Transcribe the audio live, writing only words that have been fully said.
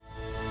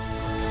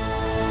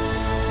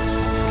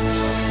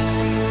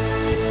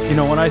You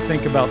know, when I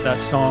think about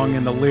that song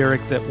and the lyric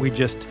that we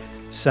just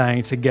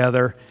sang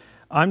together,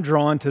 I'm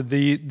drawn to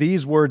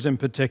these words in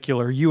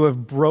particular. You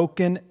have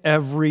broken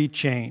every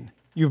chain.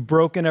 You've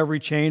broken every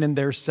chain, and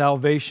there's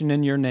salvation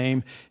in your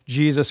name.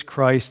 Jesus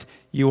Christ,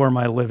 you are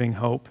my living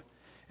hope.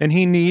 And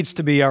he needs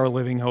to be our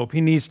living hope.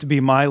 He needs to be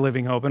my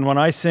living hope. And when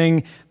I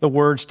sing the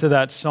words to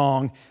that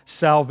song,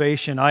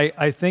 salvation,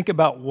 I think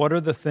about what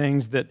are the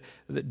things that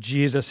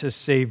Jesus has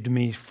saved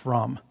me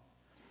from.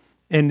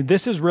 And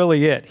this is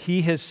really it.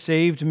 He has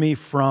saved me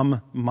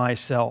from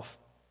myself.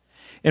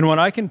 And when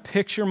I can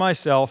picture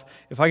myself,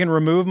 if I can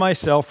remove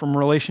myself from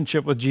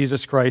relationship with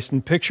Jesus Christ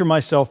and picture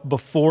myself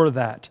before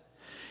that,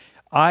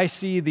 I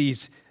see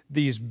these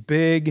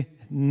big,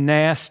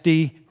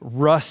 nasty,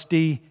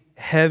 rusty,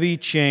 heavy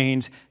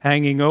chains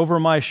hanging over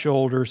my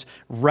shoulders,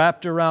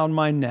 wrapped around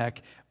my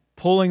neck,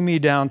 pulling me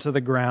down to the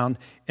ground,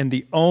 and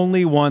the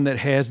only one that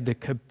has the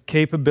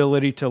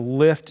capability to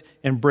lift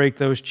and break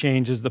those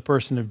chains is the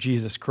person of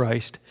Jesus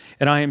Christ.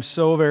 And I am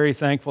so very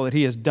thankful that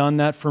he has done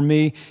that for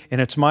me,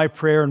 and it's my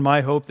prayer and my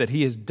hope that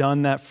he has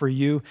done that for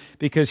you,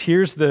 because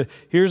here's the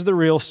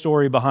real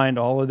story behind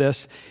all of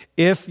this.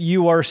 If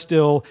you are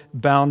still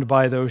bound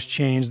by those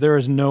chains, there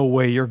is no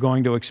way you're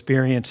going to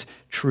experience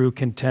true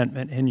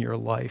contentment in your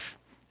life.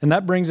 And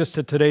that brings us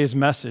to today's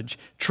message,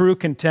 true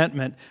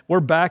contentment. We're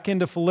back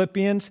into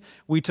Philippians.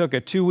 We took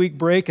a 2-week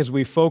break as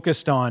we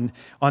focused on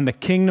the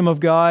kingdom of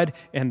God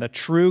and the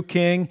true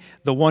king,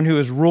 the one who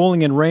is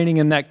ruling and reigning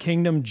in that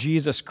kingdom,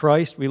 Jesus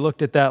Christ. We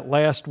looked at that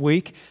last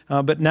week.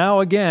 But now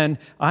again,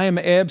 I am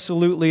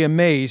absolutely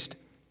amazed.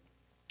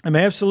 I'm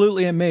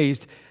absolutely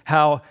amazed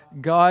how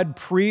God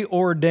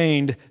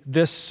preordained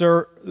this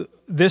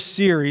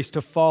series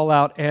to fall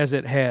out as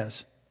it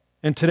has.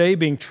 And today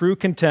being true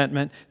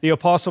contentment, the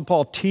Apostle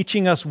Paul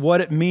teaching us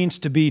what it means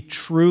to be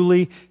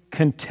truly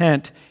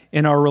content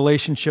in our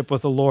relationship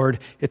with the Lord.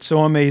 It's so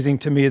amazing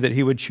to me that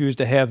he would choose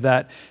to have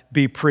that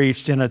be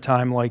preached in a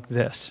time like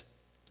this.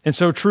 And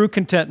so true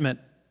contentment,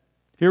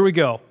 here we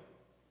go.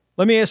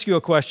 Let me ask you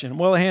a question.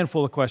 Well, a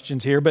handful of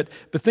questions here, but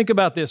think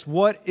about this.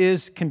 What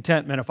is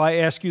contentment? If I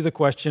ask you the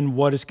question,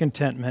 what is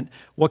contentment?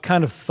 What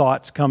kind of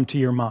thoughts come to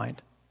your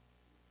mind?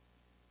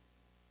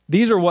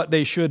 These are what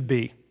they should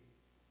be.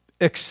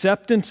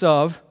 Acceptance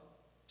of,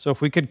 so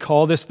if we could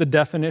call this the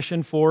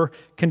definition for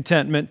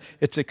contentment,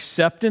 it's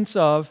acceptance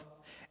of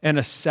and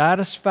a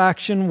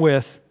satisfaction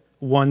with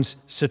one's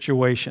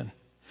situation.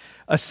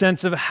 A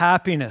sense of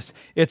happiness.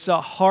 It's a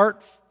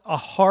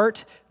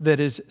heart that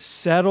is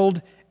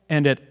settled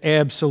and at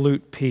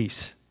absolute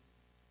peace.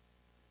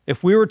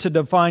 If we were to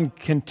define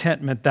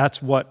contentment,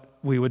 that's what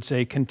we would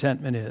say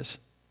contentment is.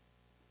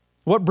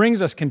 What brings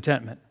us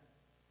contentment?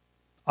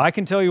 I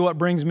can tell you what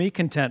brings me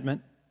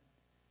contentment.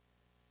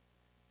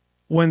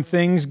 When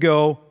things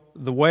go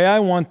the way I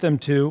want them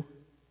to,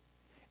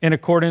 in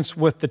accordance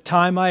with the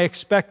time I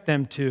expect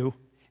them to,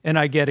 and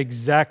I get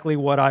exactly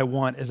what I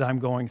want as I'm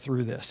going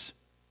through this.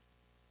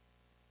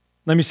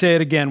 Let me say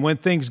it again. When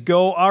things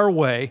go our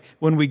way,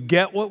 when we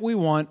get what we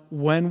want,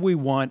 when we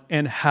want,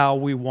 and how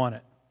we want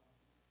it.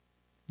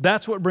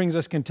 That's what brings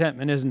us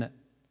contentment, isn't it?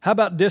 How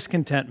about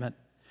discontentment?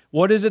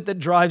 What is it that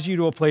drives you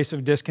to a place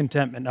of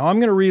discontentment? Now, I'm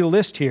going to read a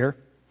list here,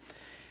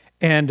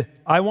 and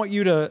I want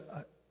you to,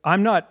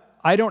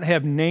 I don't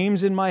have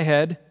names in my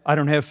head. I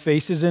don't have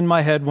faces in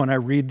my head when I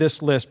read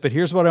this list, but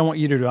here's what I want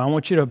you to do. I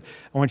want you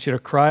to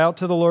cry out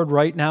to the Lord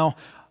right now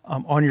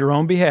on your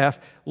own behalf.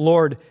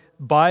 Lord,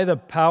 by the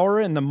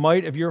power and the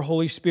might of your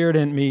Holy Spirit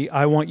in me,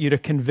 I want you to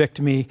convict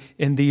me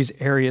in these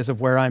areas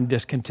of where I'm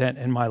discontent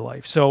in my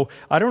life. So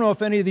I don't know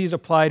if any of these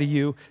apply to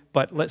you,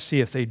 but let's see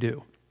if they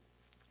do.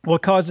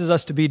 What causes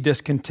us to be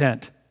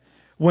discontent?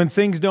 When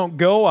things don't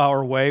go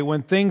our way,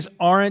 when things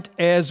aren't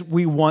as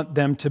we want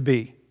them to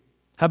be.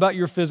 How about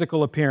your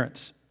physical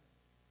appearance?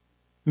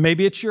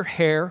 Maybe it's your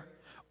hair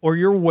or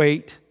your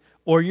weight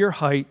or your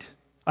height.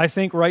 I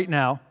think right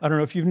now, I don't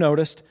know if you've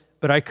noticed,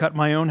 but I cut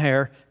my own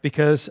hair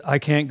because I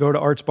can't go to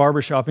Art's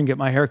Barbershop and get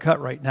my hair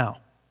cut right now.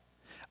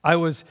 I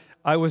was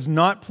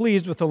not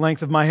pleased with the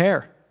length of my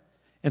hair.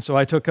 And so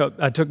I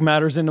took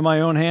matters into my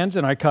own hands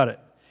and I cut it.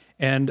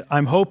 And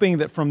I'm hoping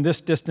that from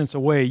this distance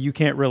away, you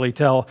can't really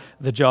tell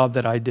the job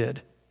that I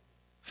did.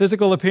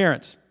 Physical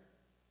appearance,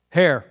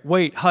 hair,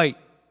 weight, height.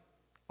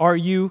 Are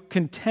you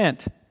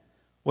content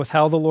with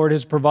how the Lord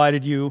has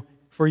provided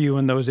for you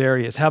in those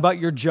areas? How about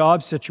your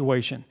job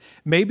situation?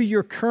 Maybe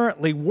you're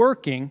currently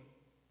working,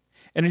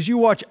 and as you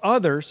watch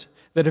others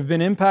that have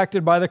been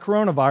impacted by the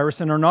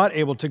coronavirus and are not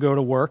able to go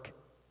to work,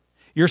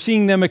 you're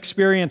seeing them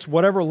experience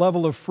whatever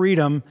level of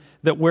freedom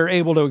that we're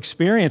able to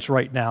experience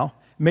right now.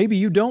 Maybe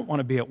you don't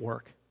want to be at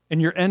work,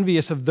 and you're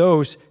envious of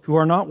those who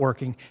are not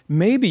working.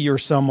 Maybe you're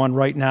someone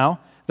right now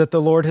that the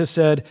Lord has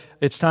said,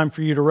 it's time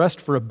for you to rest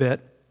for a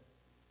bit,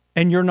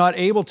 and you're not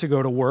able to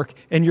go to work,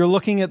 and you're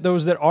looking at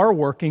those that are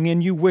working,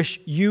 and you wish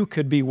you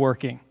could be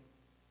working.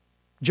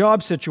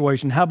 Job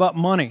situation, how about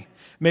money?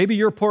 Maybe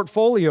your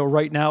portfolio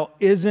right now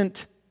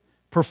isn't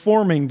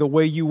performing the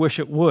way you wish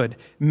it would.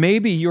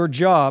 Maybe your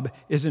job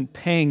isn't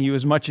paying you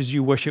as much as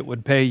you wish it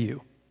would pay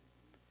you.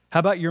 How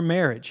about your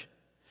marriage?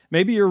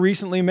 Maybe you're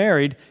recently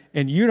married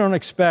and you don't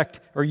expect,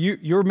 or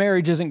your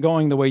marriage isn't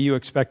going the way you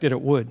expected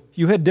it would.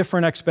 You had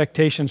different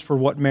expectations for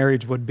what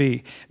marriage would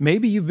be.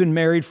 Maybe you've been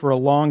married for a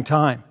long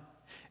time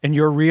and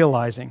you're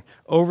realizing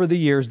over the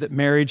years that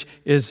marriage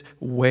is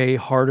way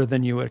harder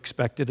than you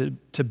expected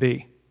it to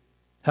be.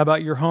 How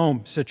about your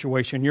home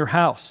situation, your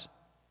house?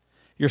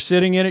 You're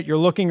sitting in it, you're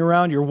looking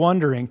around, you're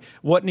wondering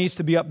what needs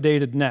to be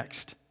updated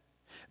next.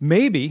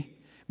 Maybe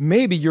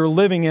you're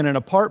living in an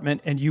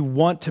apartment and you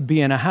want to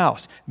be in a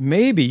house.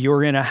 Maybe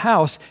you're in a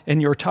house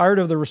and you're tired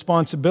of the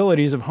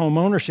responsibilities of home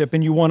ownership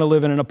and you want to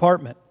live in an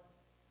apartment.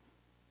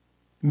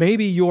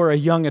 Maybe you're a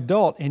young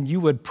adult and you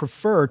would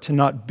prefer to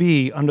not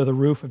be under the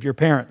roof of your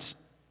parents.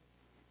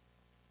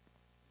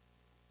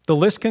 The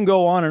list can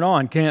go on and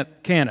on, can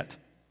it?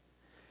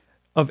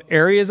 Of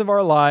areas of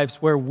our lives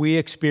where we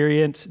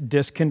experience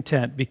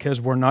discontent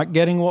because we're not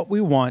getting what we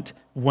want,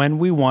 when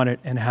we want it,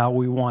 and how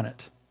we want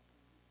it.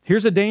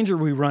 Here's a danger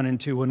we run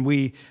into when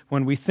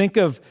we think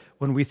of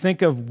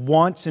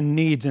wants and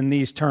needs in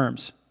these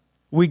terms.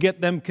 We get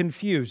them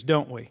confused,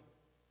 don't we?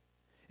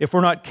 If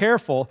we're not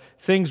careful,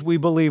 things we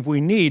believe we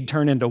need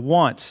turn into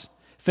wants.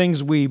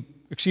 Things we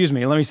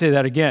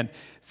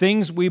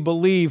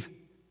believe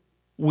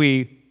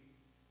we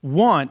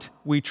want,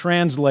 we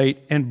translate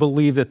and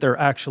believe that they're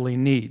actually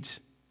needs.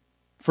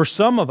 For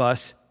some of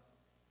us,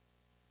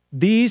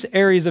 these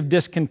areas of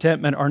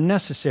discontentment are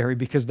necessary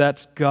because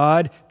that's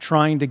God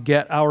trying to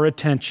get our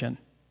attention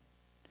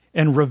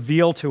and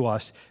reveal to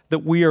us that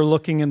we are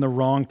looking in the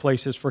wrong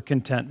places for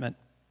contentment.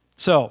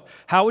 So,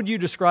 how would you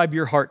describe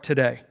your heart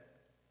today?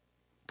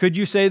 Could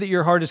you say that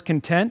your heart is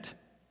content?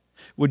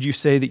 Would you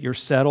say that you're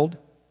settled?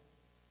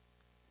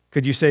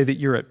 Could you say that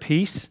you're at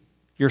peace?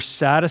 You're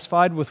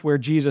satisfied with where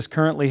Jesus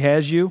currently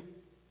has you?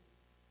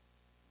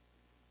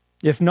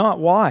 If not,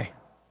 why?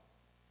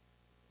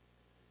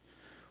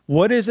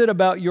 What is it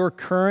about your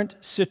current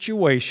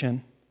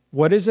situation?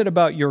 What is it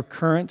about your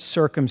current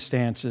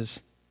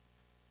circumstances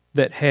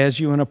that has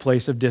you in a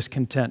place of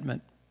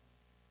discontentment?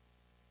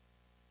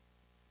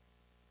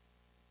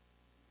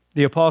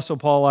 The Apostle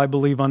Paul, I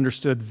believe,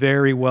 understood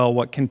very well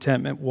what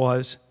contentment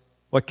was,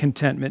 what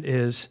contentment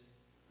is.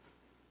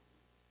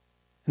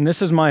 And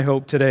this is my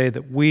hope today,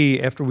 that we,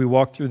 after we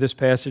walk through this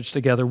passage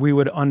together, we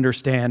would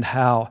understand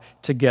how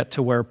to get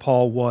to where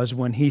Paul was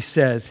when he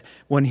says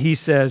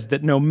that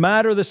no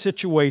matter the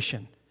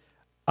situation,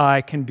 I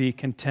can be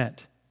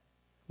content.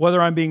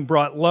 Whether I'm being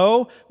brought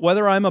low,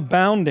 whether I'm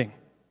abounding.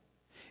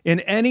 In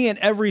any and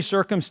every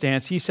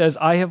circumstance, he says,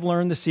 I have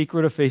learned the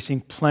secret of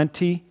facing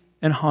plenty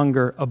and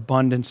hunger,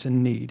 abundance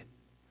and need.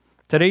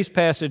 Today's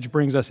passage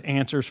brings us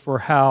answers for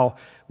how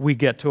we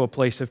get to a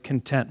place of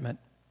contentment.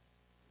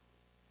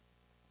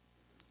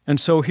 And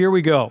so here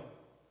we go.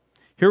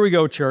 Here we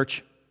go,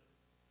 church.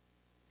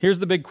 Here's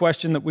the big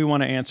question that we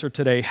want to answer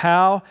today.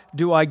 How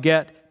do I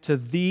get to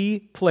the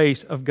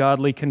place of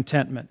godly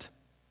contentment?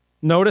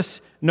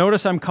 Notice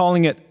I'm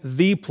calling it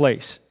the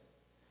place,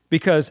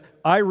 because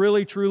I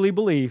really truly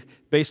believe,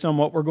 based on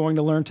what we're going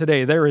to learn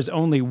today, there is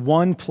only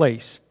one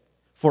place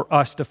for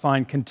us to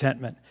find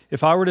contentment.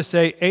 If I were to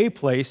say a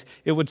place,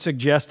 it would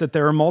suggest that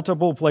there are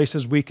multiple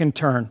places we can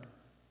turn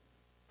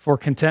for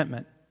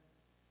contentment.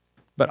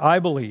 But I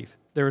believe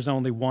there is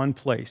only one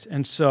place.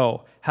 And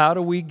so, how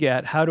do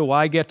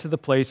I get to the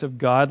place of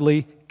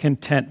godly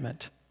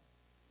contentment?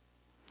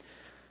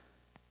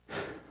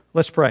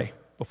 Let's pray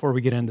before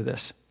we get into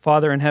this.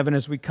 Father in heaven,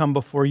 as we come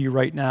before you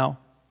right now,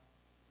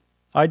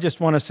 I just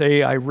want to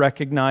say I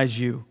recognize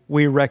you.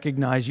 We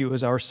recognize you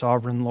as our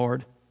sovereign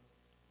Lord,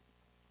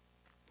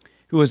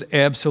 who is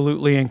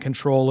absolutely in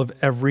control of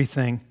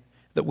everything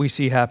that we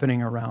see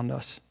happening around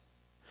us.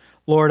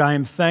 Lord, I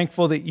am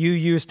thankful that you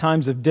use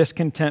times of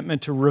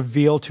discontentment to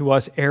reveal to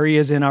us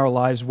areas in our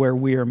lives where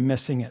we are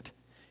missing it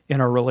in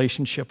our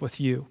relationship with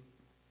you.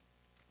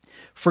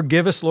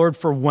 Forgive us, Lord,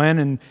 for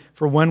when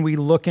we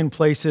look in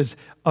places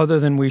other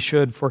than we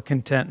should for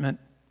contentment.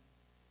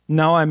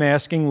 Now I'm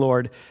asking,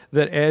 Lord,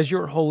 that as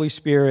your Holy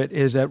Spirit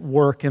is at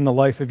work in the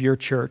life of your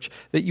church,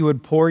 that you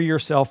would pour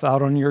yourself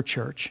out on your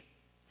church.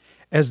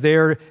 As they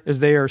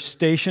are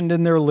stationed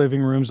in their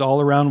living rooms all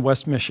around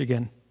West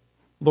Michigan,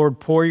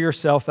 Lord, pour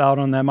yourself out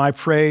on them. I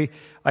pray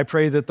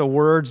that the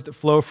words that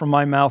flow from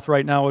my mouth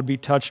right now would be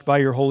touched by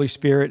your Holy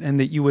Spirit, and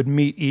that you would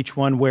meet each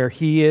one where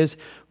he is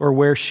or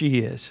where she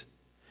is.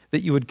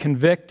 That you would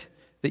convict,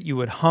 that you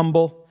would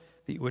humble,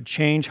 that you would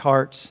change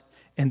hearts,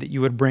 and that you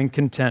would bring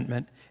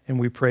contentment. And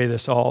we pray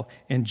this all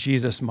in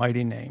Jesus'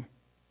 mighty name.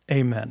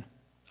 Amen.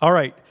 All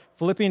right,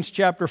 Philippians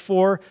chapter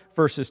 4,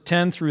 verses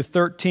 10 through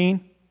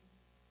 13.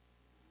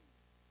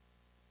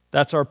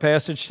 That's our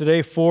passage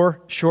today.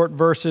 4 short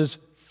verses,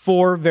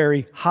 4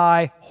 very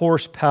high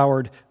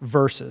horse-powered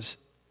verses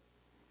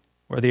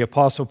where the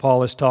Apostle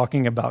Paul is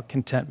talking about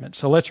contentment.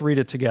 So let's read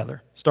it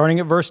together. Starting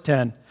at verse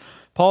 10,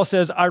 Paul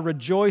says, I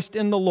rejoiced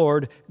in the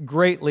Lord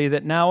greatly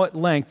that now at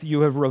length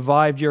you have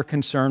revived your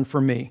concern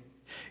for me.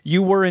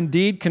 You were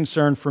indeed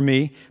concerned for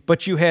me,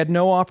 but you had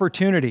no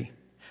opportunity.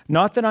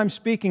 Not that I'm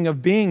speaking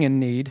of being in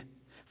need,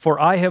 For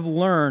I have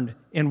learned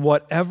in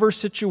whatever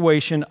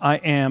situation I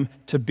am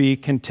to be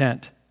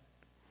content.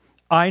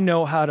 I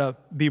know how to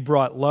be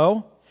brought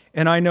low,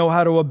 and I know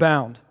how to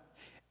abound.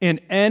 In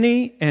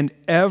any and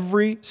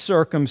every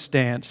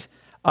circumstance,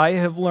 I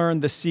have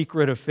learned the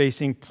secret of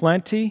facing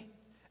plenty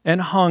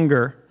and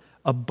hunger,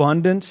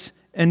 abundance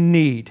and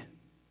need.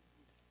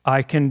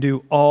 I can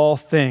do all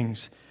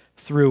things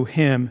through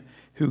him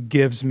who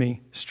gives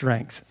me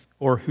strength,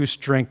 or who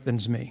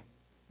strengthens me.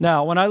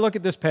 Now, when I look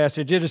at this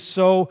passage, it is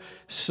so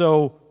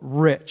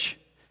rich.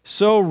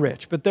 So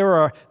rich. But there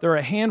are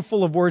a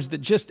handful of words that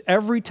just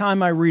every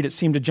time I read it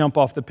seem to jump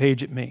off the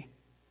page at me.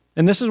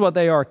 And this is what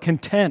they are: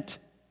 content.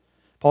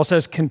 Paul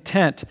says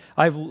content.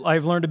 I've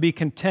learned to be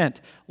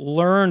content.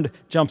 Learned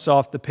jumps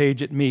off the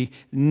page at me.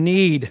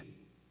 Need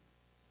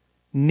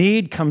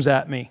comes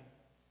at me.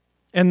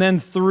 And then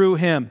through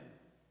him.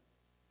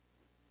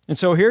 And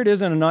so here it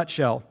is in a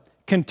nutshell.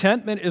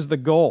 Contentment is the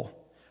goal.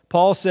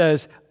 Paul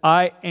says,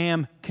 I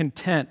am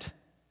content.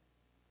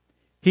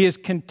 He is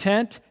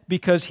content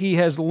because he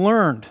has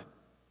learned.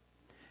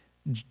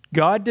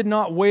 God did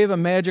not wave a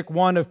magic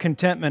wand of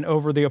contentment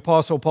over the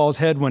Apostle Paul's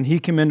head when he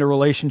came into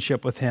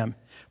relationship with him.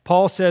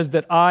 Paul says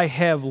that I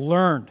have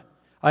learned.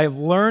 I have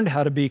learned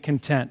how to be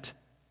content.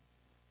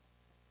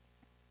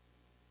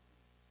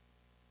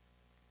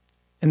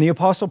 And the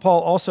Apostle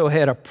Paul also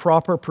had a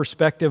proper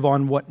perspective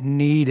on what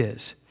need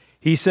is.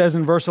 He says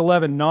in verse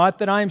 11, not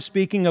that I am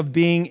speaking of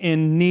being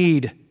in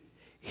need.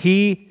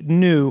 He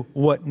knew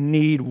what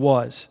need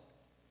was.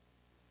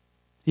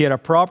 He had a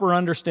proper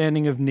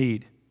understanding of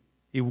need.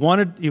 He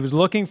was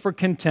looking for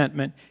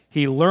contentment.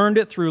 He learned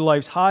it through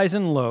life's highs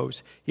and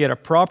lows. He had a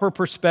proper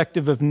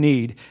perspective of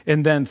need.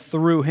 And then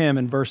through him,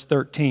 in verse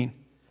 13,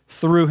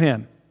 through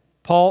him,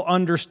 Paul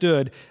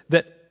understood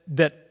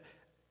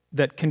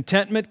that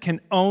contentment can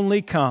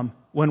only come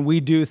when we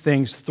do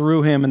things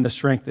through him and the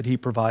strength that he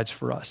provides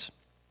for us.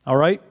 All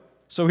right?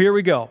 So here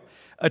we go.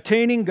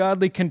 Attaining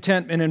godly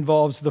contentment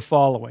involves the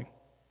following.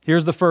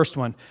 Here's the first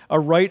one: a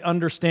right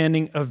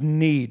understanding of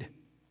need.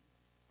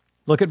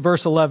 Look at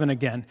verse 11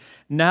 again.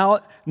 Now,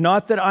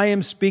 not that I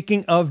am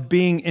speaking of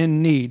being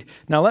in need.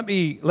 Now, let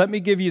me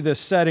give you the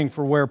setting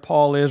for where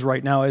Paul is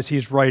right now as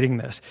he's writing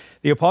this.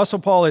 The Apostle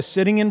Paul is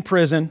sitting in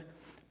prison,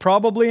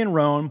 probably in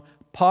Rome,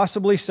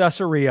 possibly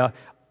Caesarea.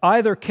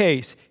 Either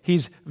case,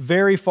 he's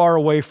very far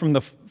away from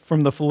the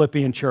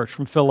Philippian church,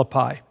 from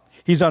Philippi.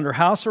 He's under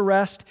house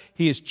arrest.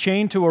 He is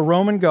chained to a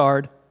Roman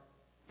guard.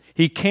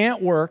 He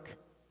can't work.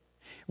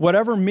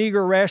 Whatever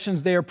meager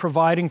rations they are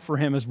providing for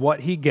him is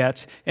what he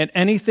gets, and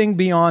anything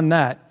beyond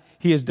that,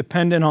 he is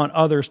dependent on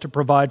others to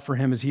provide for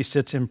him as he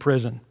sits in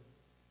prison.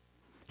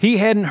 He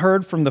hadn't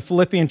heard from the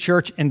Philippian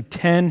church in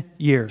 10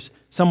 years,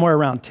 somewhere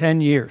around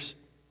 10 years.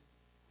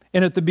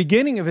 And at the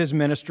beginning of his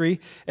ministry,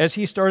 as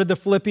he started the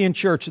Philippian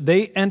church,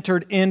 they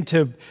entered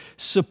into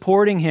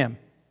supporting him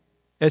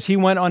as he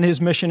went on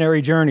his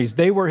missionary journeys.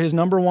 They were his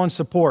number one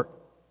support.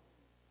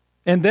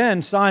 And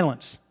then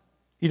silence.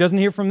 He doesn't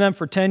hear from them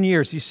for 10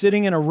 years. He's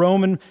sitting in a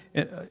Roman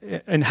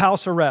in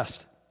house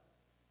arrest.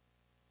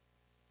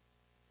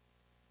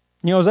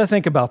 You know, as I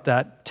think about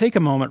that, take a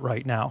moment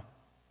right now.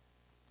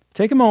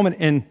 Take a moment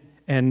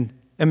and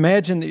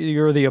imagine that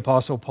you're the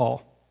Apostle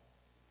Paul.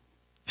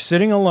 You're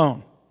sitting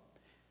alone.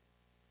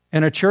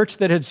 And a church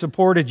that had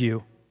supported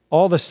you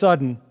all of a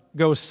sudden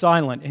goes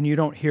silent and you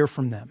don't hear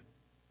from them.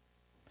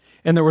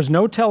 And there was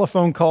no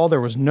telephone call,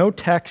 there was no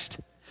text,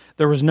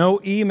 there was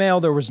no email,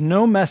 there was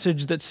no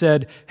message that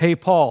said, hey,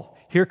 Paul,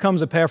 here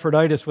comes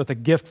Epaphroditus with a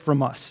gift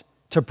from us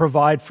to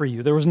provide for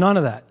you. There was none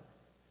of that.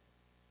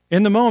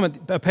 In the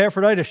moment,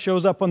 Epaphroditus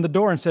shows up on the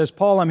door and says,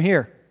 Paul, I'm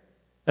here,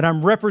 and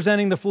I'm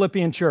representing the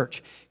Philippian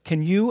church.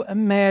 Can you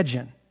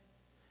imagine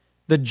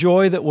the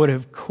joy that would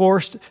have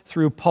coursed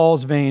through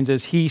Paul's veins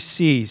as he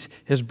sees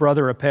his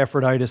brother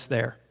Epaphroditus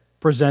there,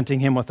 presenting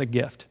him with a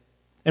gift?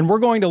 And we're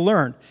going to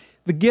learn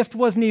the gift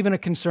wasn't even a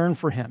concern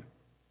for him,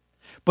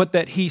 but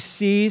that he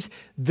sees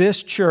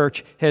this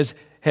church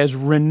has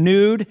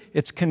renewed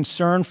its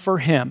concern for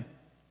him.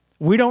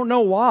 We don't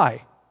know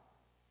why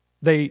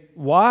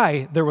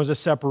there was a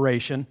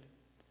separation,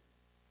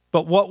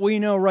 but what we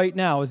know right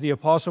now is the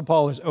Apostle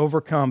Paul is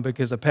overcome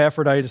because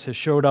Epaphroditus has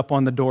showed up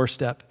on the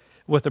doorstep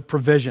with a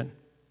provision.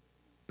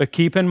 But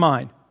keep in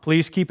mind,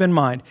 please keep in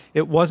mind,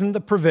 it wasn't the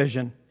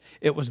provision,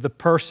 it was the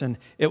person,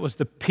 it was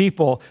the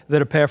people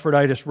that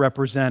Epaphroditus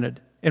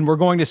represented. And we're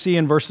going to see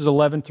in verses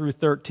 11 through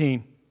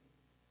 13.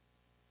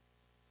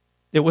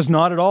 It was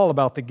not at all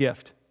about the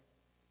gift,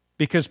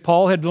 because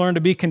Paul had learned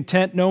to be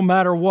content no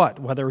matter what,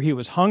 whether he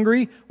was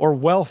hungry or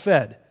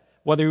well-fed,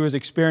 whether he was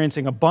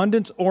experiencing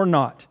abundance or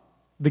not.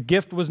 The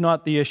gift was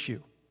not the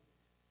issue.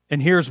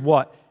 And here's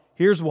what.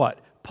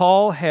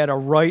 Paul had a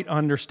right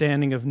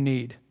understanding of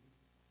need.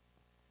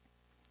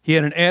 He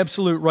had an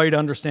absolute right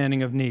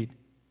understanding of need.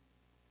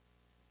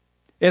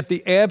 At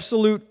the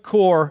absolute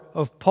core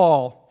of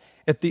Paul,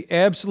 at the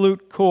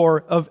absolute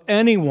core of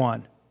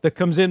anyone that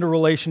comes into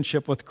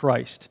relationship with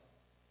Christ,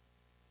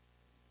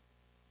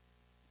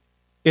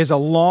 is a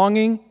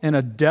longing and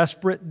a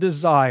desperate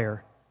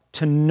desire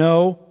to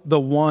know the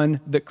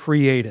one that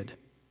created.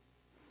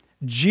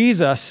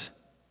 Jesus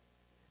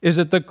is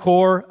at the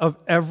core of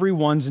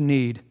everyone's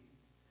need,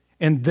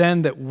 and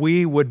then that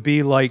we would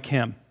be like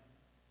him.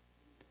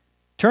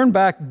 Turn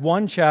back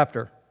one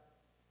chapter,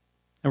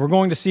 and we're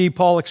going to see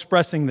Paul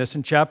expressing this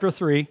in chapter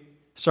 3,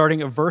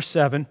 starting at verse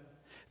 7.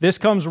 This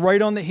comes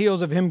right on the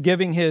heels of him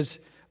giving his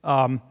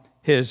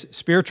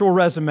spiritual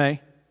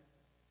resume.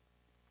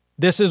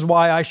 This is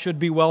why I should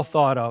be well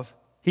thought of.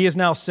 He is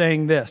now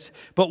saying this,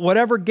 but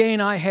whatever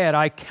gain I had,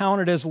 I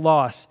counted as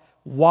loss.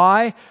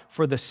 Why?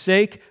 For the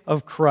sake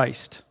of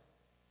Christ.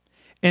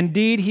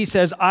 Indeed, he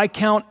says, I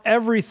count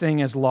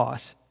everything as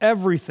loss,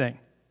 everything,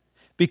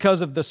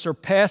 because of the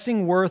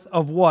surpassing worth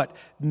of what?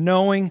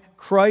 Knowing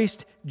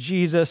Christ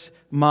Jesus,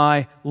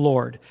 my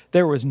Lord.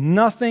 There was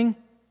nothing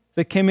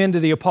that came into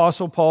the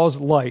Apostle Paul's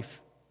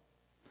life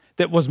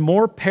that was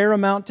more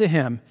paramount to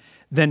him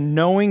than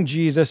knowing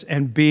Jesus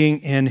and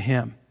being in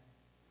him.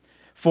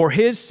 For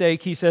his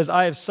sake, he says,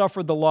 I have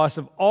suffered the loss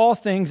of all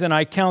things, and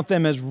I count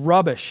them as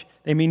rubbish.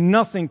 They mean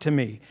nothing to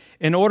me,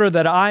 in order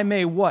that I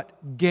may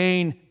what?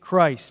 Gain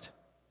Christ.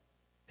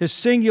 His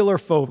singular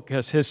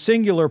focus, his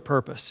singular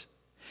purpose,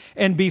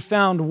 and be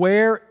found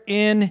where?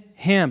 In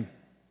him.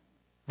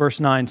 Verse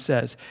 9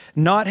 says,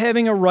 not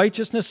having a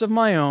righteousness of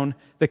my own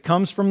that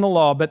comes from the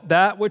law, but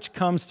that which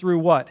comes through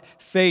what?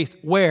 Faith.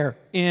 Where?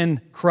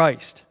 In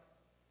Christ.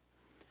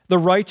 The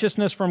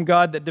righteousness from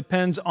God that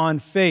depends on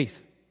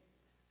faith.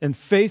 And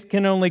faith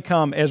can only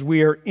come as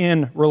we are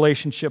in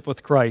relationship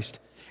with Christ.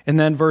 And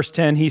then verse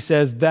 10, he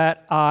says,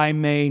 that I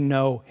may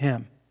know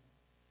him.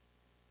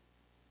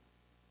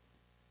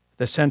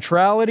 The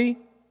centrality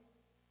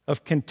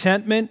of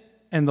contentment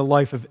in the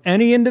life of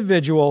any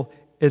individual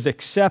is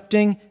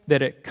accepting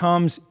that it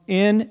comes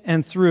in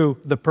and through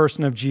the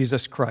person of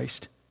Jesus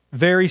Christ.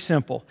 Very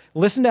simple.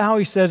 Listen to how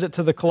he says it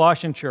to the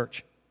Colossian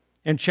church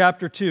in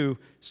chapter 2,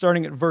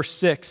 starting at verse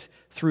 6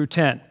 through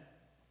 10.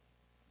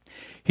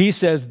 He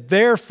says,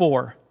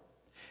 therefore,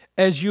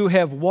 as you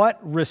have what?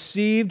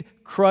 Received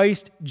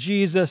Christ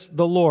Jesus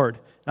the Lord.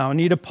 Now I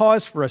need to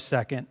pause for a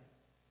second.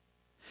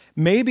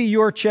 Maybe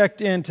you're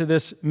checked into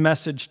this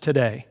message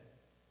today,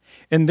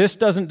 and this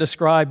doesn't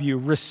describe you.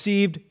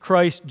 Received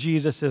Christ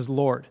Jesus as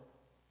Lord.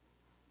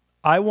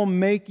 I will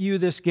make you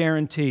this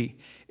guarantee.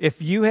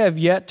 If you have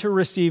yet to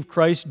receive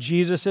Christ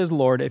Jesus as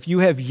Lord, if you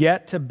have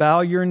yet to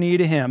bow your knee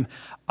to him,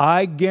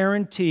 I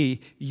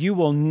guarantee you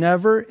will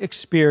never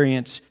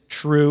experience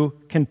true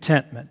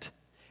contentment.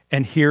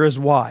 And here is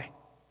why.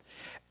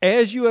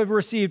 As you have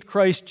received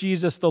Christ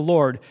Jesus the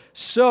Lord,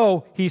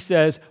 so, he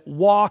says,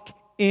 walk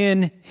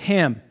in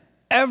him.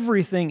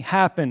 Everything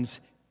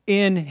happens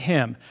in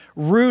him.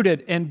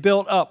 Rooted and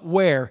built up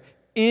where?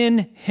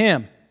 In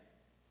him.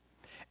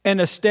 And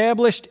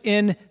established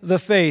in the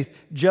faith,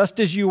 just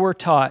as you were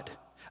taught,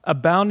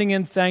 abounding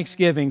in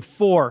thanksgiving,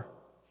 for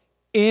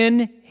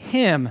in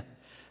him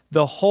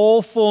the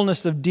whole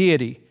fullness of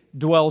deity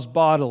dwells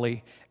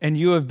bodily, and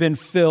you have been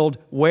filled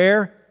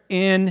where?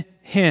 In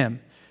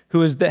him,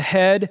 who is the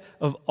head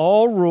of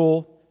all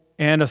rule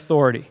and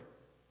authority.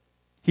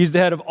 He's the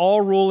head of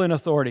all rule and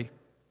authority.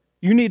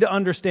 You need to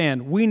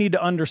understand, we need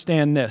to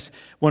understand this.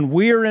 When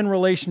we are in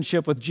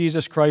relationship with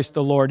Jesus Christ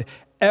the Lord,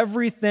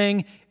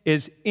 everything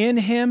is in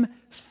him,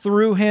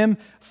 through him,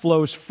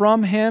 flows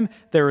from him.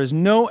 There is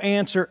no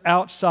answer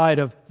outside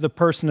of the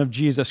person of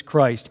Jesus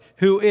Christ,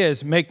 who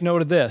is, make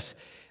note of this,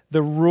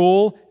 the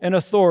rule and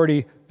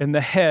authority and the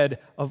head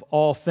of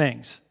all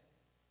things.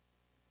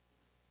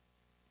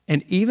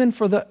 And even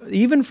for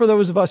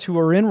those of us who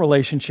are in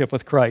relationship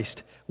with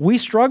Christ, we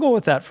struggle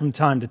with that from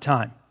time to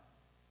time.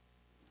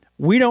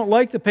 We don't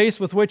like the pace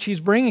with which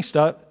he's bringing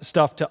stuff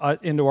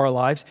into our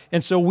lives,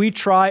 and so we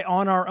try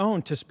on our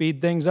own to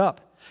speed things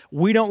up.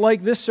 We don't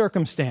like this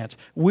circumstance.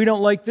 We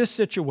don't like this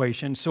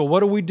situation. So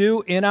what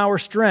do? In our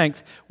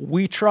strength,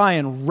 we try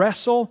and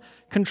wrestle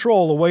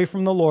control away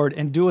from the Lord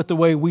and do it the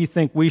way we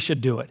think we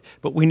should do it.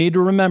 But we need to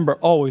remember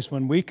always,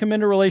 when we come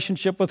into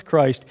relationship with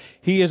Christ,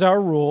 he is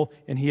our rule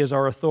and he is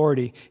our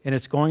authority, and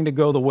it's going to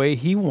go the way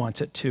he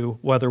wants it to,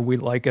 whether we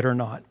like it or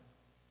not.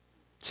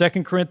 2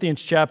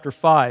 Corinthians chapter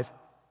 5,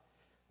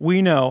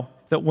 we know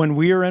that when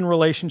we are in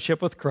relationship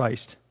with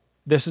Christ,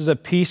 this is a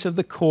piece of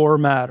the core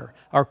matter,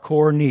 our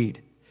core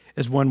need,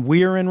 is when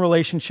we are in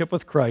relationship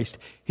with Christ,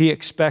 he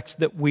expects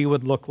that we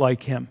would look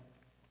like him.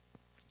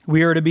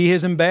 We are to be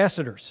his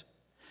ambassadors,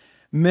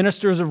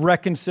 ministers of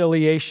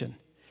reconciliation,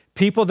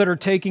 people that are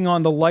taking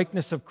on the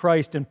likeness of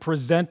Christ and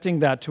presenting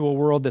that to a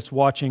world that's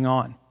watching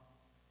on.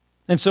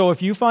 And so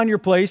if you find your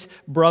place,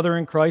 brother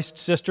in Christ,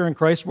 sister in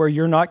Christ, where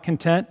you're not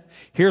content,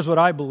 here's what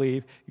I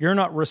believe. You're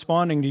not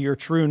responding to your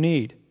true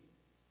need,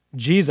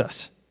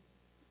 Jesus,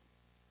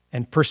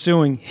 and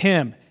pursuing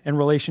him and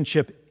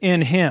relationship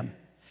in him.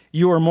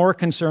 You are more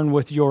concerned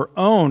with your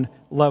own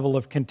level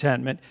of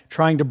contentment,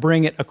 trying to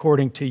bring it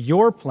according to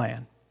your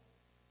plan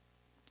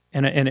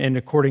and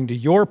according to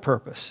your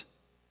purpose.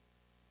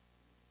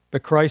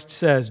 But Christ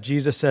says,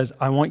 Jesus says,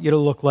 I want you to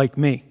look like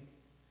me.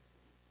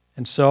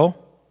 And so,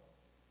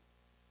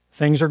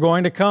 things are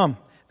going to come.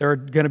 There are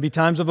going to be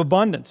times of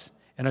abundance.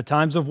 and at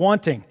times of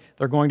wanting.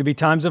 There are going to be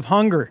times of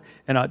hunger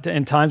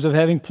and times of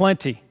having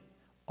plenty.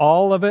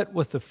 All of it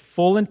with the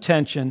full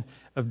intention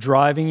of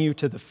driving you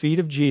to the feet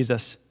of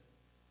Jesus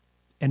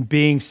and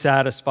being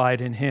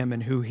satisfied in Him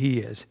and who He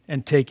is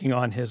and taking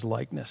on His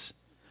likeness.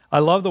 I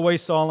love the way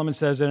Solomon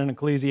says it in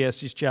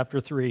Ecclesiastes chapter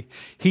 3.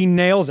 He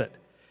nails it.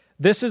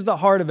 This is the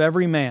heart of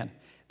every man.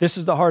 This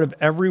is the heart of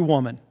every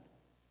woman.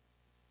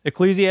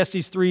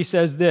 Ecclesiastes 3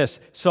 says this.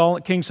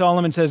 King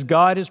Solomon says,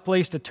 God has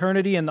placed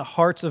eternity in the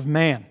hearts of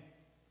man.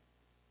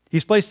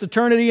 He's placed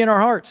eternity in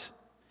our hearts.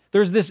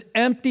 There's this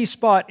empty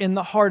spot in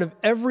the heart of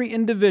every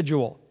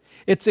individual.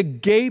 It's a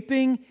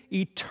gaping,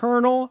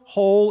 eternal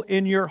hole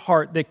in your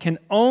heart that can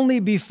only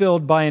be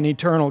filled by an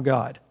eternal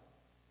God.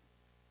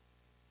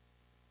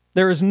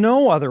 There is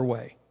no other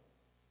way.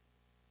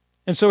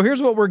 And so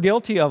here's what we're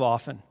guilty of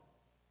often.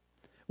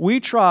 We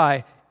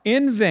try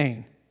in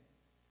vain,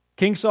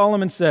 King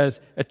Solomon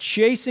says, a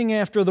chasing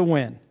after the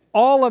wind.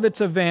 All of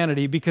it's a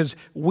vanity because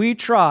we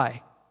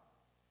try.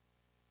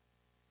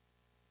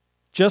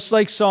 Just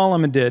like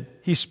Solomon did,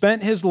 he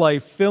spent his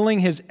life filling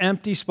his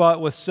empty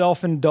spot with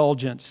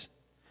self-indulgence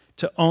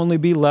to only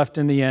be left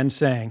in the end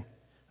saying,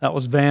 that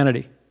was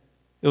vanity.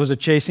 It was a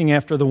chasing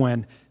after the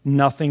wind,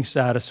 nothing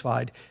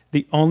satisfied.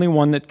 The only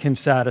one that can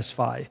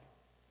satisfy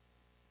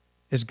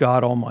is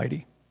God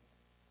Almighty,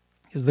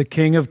 is the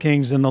King of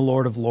Kings and the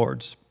Lord of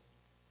Lords.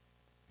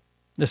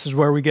 This is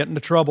where we get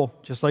into trouble,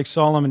 just like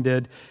Solomon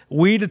did.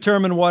 We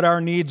determine what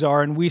our needs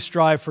are and we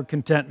strive for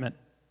contentment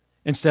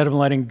instead of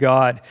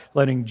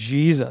letting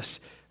Jesus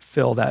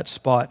fill that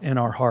spot in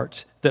our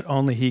hearts that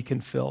only He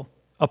can fill.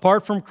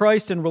 Apart from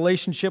Christ and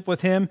relationship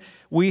with Him,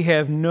 we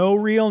have no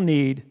real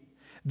need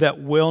that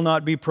will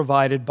not be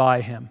provided by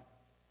Him.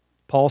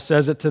 Paul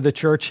says it to the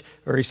church,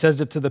 or he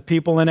says it to the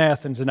people in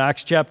Athens in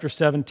Acts chapter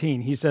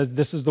 17. He says,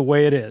 this is the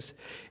way it is.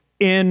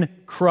 In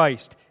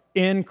Christ,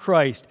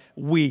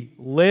 we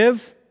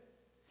live,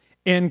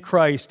 in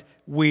Christ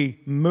we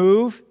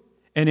move,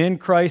 and in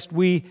Christ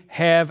we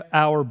have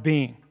our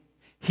being.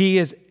 He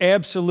is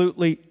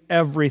absolutely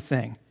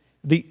everything.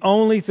 The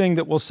only thing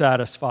that will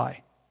satisfy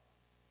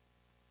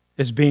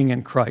is being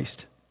in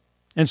Christ.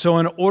 And so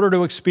in order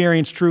to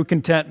experience true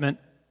contentment,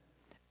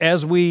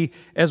 as we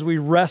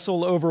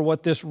wrestle over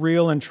what this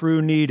real and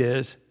true need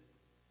is,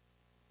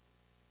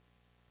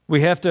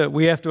 we have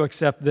to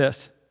accept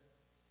this.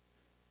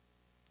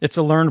 It's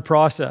a learned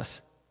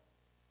process.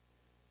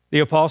 The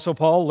Apostle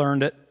Paul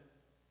learned it.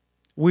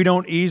 We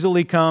don't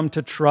easily come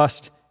to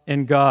trust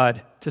in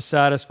God to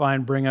satisfy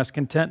and bring us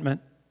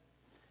contentment.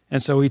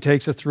 And so he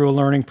takes us through a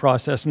learning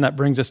process, and that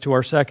brings us to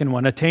our second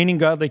one. Attaining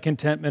godly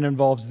contentment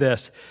involves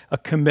this, a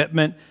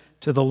commitment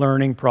to the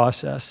learning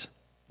process.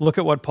 Look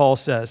at what Paul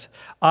says.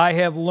 I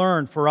have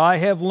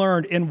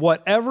learned in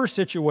whatever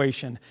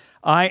situation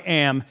I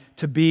am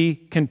to be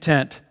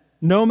content.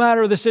 No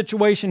matter the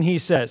situation, he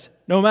says,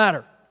 no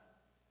matter.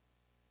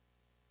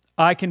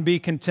 I can be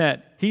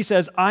content. He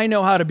says, I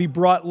know how to be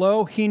brought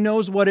low. He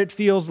knows what it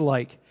feels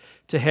like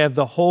to have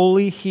the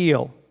holy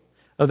heel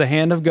of the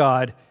hand of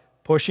God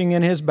pushing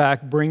in his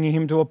back, bringing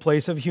him to a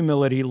place of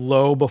humility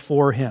low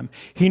before him.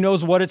 He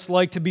knows what it's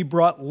like to be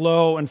brought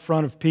low in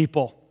front of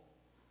people.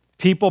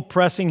 People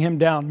pressing him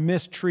down,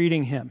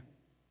 mistreating him.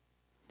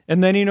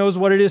 And then he knows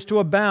what it is to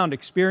abound,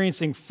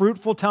 experiencing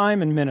fruitful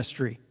time in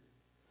ministry.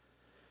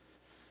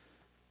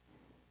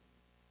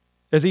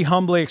 As he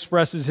humbly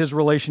expresses his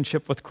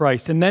relationship with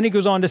Christ. And then he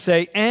goes on to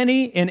say, in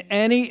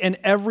any and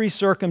every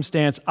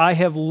circumstance, I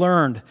have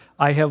learned,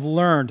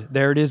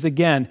 there it is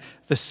again,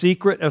 the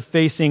secret of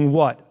facing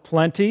what?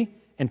 Plenty,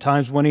 in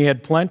times when he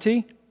had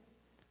plenty.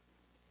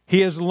 He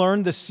has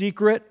learned the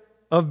secret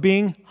of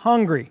being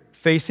hungry,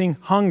 facing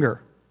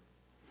hunger.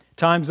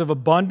 Times of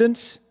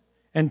abundance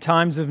and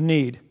times of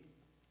need.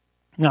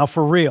 Now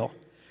for real,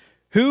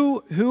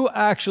 who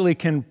actually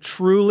can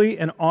truly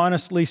and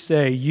honestly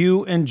say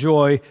you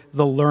enjoy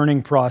the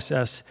learning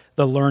process,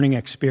 the learning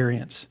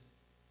experience?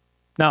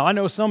 Now, I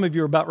know some of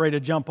you are about ready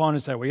to jump on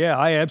and say, well, yeah,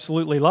 I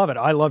absolutely love it.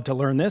 I love to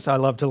learn this. I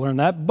love to learn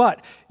that.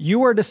 But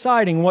you are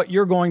deciding what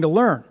you're going to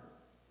learn.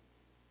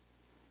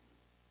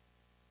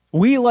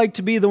 We like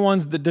to be the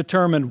ones that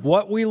determine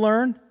what we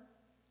learn,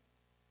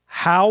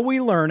 how we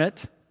learn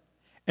it,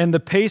 and the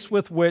pace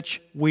with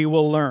which we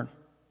will learn.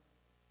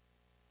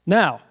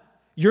 Now,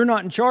 you're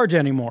not in charge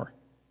anymore.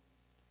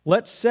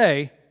 Let's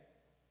say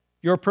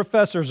your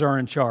professors are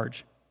in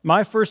charge.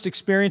 My first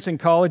experience in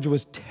college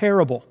was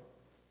terrible,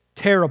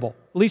 at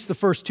least the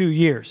first 2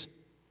 years.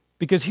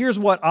 Because here's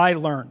what I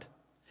learned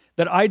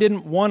that I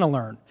didn't want to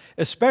learn,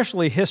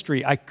 especially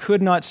history. I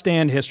could not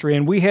stand history,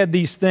 and we had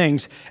these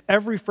things.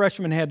 Every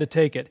freshman had to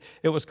take it.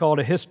 It was called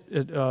a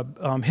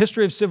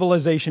History of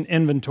Civilization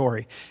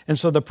inventory. And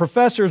so the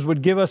professors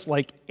would give us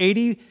like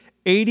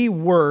 80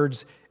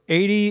 words,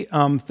 80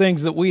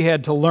 things that we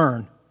had to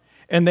learn.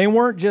 And they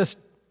weren't just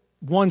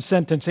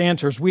one-sentence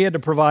answers. We had to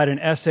provide an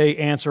essay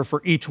answer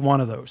for each one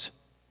of those.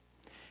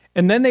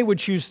 And then they would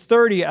choose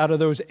 30 out of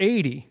those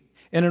 80.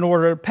 And in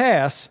order to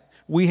pass,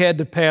 we had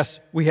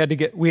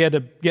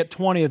to get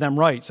 20 of them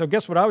right. So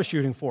guess what I was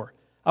shooting for?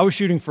 I was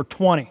shooting for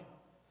 20.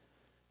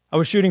 I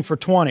was shooting for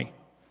 20.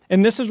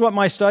 And this is what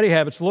my study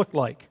habits looked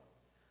like.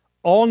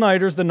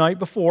 All-nighters the night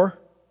before.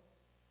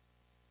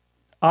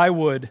 I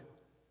would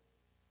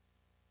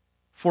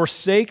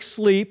forsake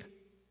sleep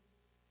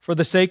for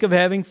the sake of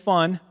having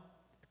fun,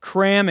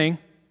 cramming.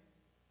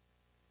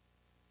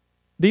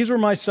 These were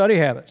my study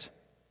habits.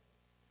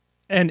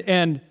 And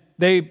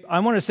I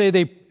want to say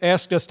they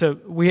asked us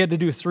we had to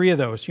do 3 of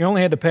those. You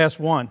only had to pass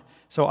 1.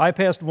 So I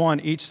passed 1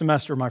 each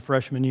semester my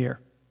freshman year.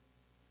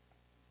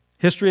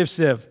 History of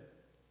Civ.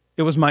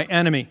 It was my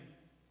enemy.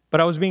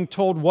 But I was being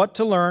told what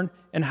to learn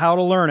and how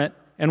to learn it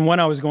and when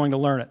I was going to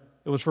learn it.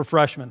 It was for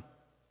freshmen.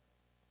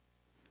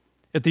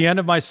 At the end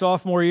of my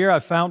sophomore year, I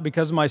found,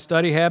 because of my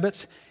study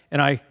habits,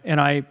 and I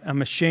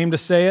am ashamed to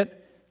say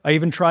it, I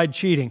even tried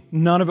cheating.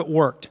 None of it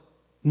worked.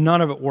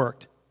 None of it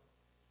worked.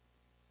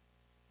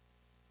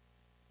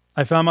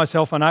 I found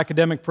myself on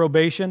academic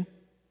probation.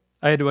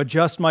 I had to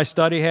adjust my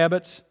study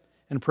habits,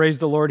 and praise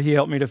the Lord, He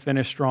helped me to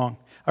finish strong.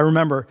 I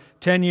remember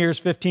 10 years,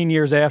 15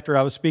 years after,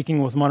 I was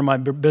speaking with one of my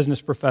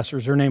business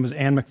professors. Her name was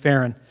Ann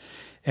McFerrin,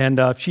 and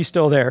she's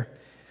still there.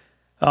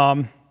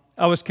 I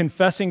was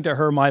confessing to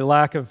her my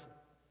lack of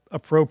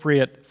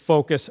appropriate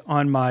focus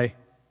on my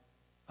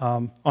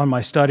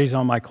studies,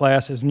 on my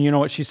classes. And you know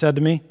what she said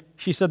to me?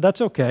 She said, "That's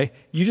okay.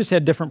 You just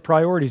had different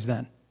priorities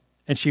then."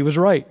 And she was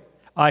right.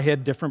 I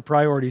had different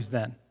priorities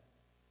then.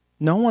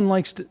 No one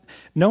likes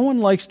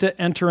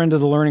to enter into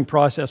the learning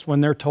process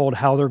when they're told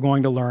how they're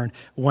going to learn,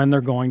 when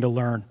they're going to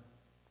learn,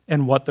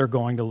 and what they're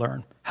going to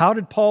learn. How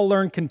did Paul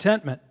learn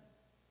contentment?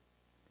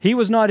 He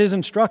was not his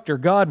instructor.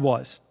 God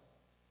was.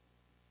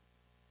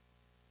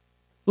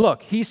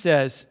 Look, he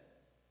says,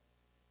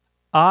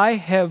 I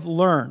have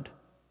learned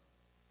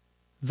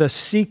the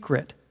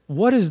secret.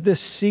 What is this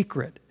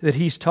secret that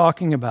he's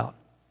talking about?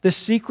 The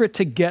secret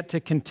to get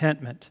to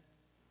contentment.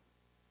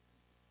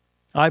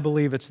 I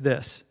believe it's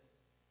this.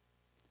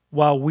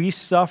 While we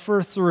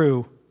suffer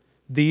through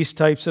these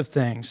types of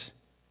things,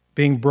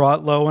 being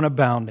brought low and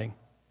abounding,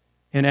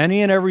 in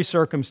any and every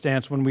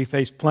circumstance when we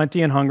face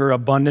plenty and hunger,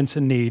 abundance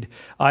and need,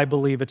 I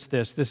believe it's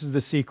this. This is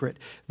the secret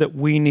that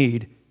we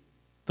need.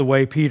 The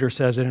way Peter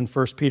says it in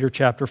 1 Peter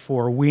chapter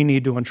 4, we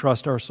need to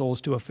entrust our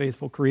souls to a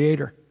faithful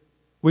Creator.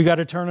 We got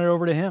to turn it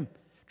over to Him.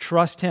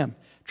 Trust Him,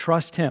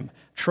 trust Him,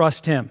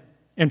 trust Him.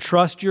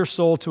 Entrust your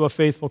soul to a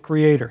faithful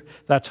Creator.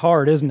 That's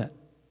hard, isn't it?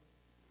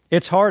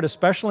 It's hard,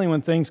 especially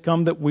when things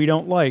come that we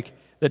don't like,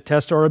 that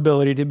test our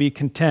ability to be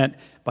content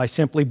by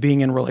simply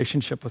being in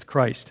relationship with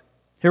Christ.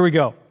 Here we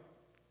go.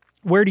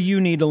 Where do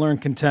you need to learn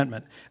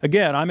contentment?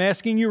 Again, I'm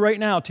asking you right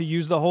now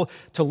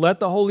to let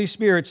the Holy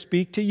Spirit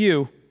speak to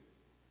you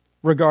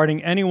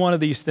regarding any one of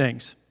these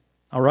things.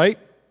 All right?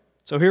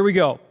 So here we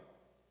go.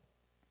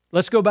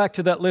 Let's go back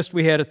to that list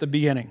we had at the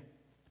beginning.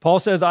 Paul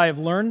says, I have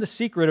learned the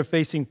secret of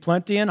facing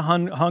plenty and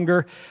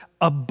hunger,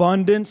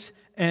 abundance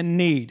and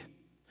need.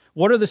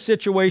 What are the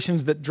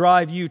situations that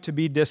drive you to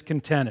be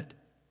discontented?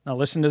 Now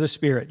listen to the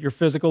Spirit. Your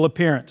physical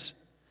appearance.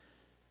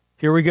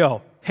 Here we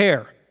go.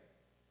 Hair.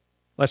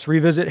 Let's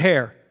revisit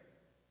hair.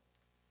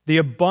 The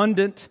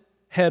abundant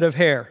head of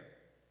hair.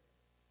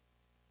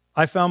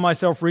 I found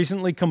myself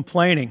recently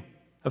complaining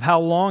of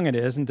how long it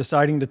is and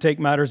deciding to take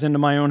matters into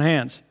my own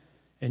hands.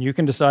 And you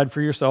can decide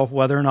for yourself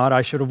whether or not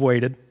I should have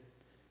waited.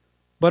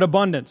 But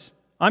abundance.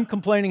 I'm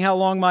complaining how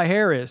long my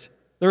hair is.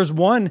 There is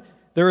one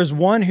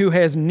who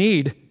has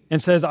need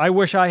and says, I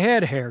wish I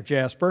had hair,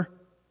 Jasper.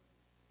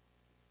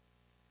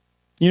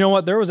 You know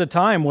what? There was a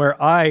time where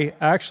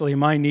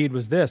my need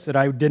was this, that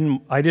I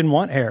didn't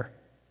want hair.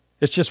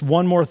 It's just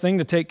one more thing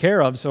to take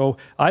care of, so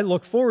I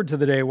look forward to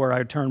the day where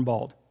I turn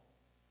bald.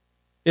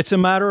 It's a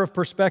matter of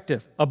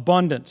perspective,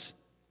 abundance,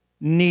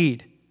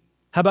 need.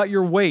 How about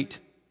your weight?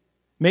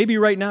 Maybe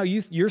right now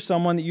you're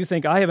someone that you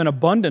think, I have an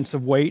abundance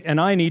of weight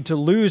and I need to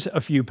lose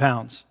a few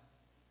pounds.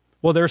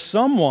 Well, there's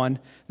someone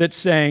that's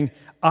saying,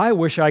 I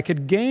wish I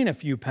could gain a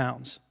few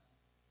pounds.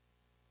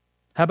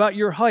 How about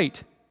your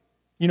height?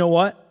 You know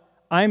what?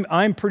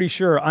 I'm pretty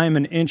sure I'm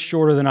an inch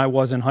shorter than I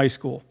was in high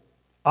school.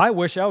 I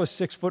wish I was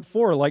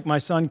 6'4" like my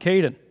son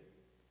Caden,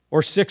 or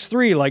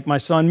 6'3" like my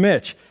son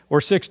Mitch, or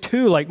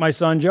 6'2" like my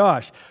son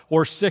Josh,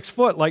 or 6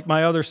 foot like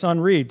my other son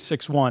Reed,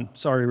 6'1".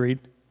 Sorry, Reed.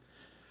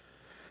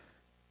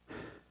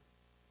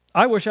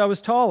 I wish I was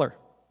taller.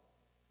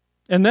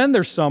 And then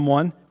there's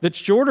someone that's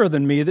shorter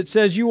than me that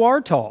says you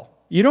are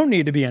tall. You don't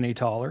need to be any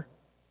taller.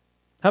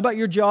 How about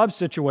your job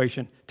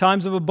situation?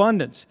 Times of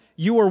abundance.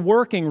 You are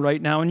working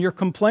right now and you're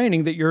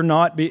complaining that you're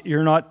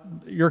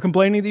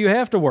complaining that you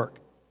have to work.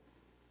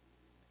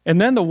 And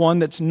then the one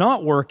that's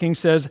not working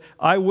says,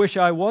 I wish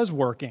I was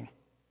working.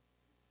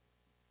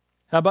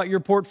 How about your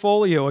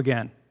portfolio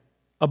again?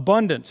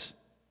 Abundance.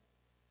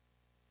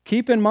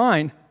 Keep in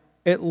mind,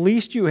 at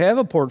least you have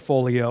a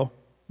portfolio.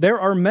 There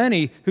are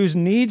many whose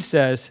need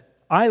says,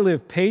 I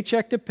live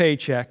paycheck to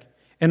paycheck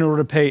in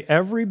order to pay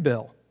every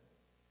bill.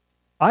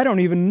 I don't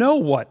even know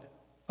what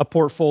a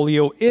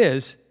portfolio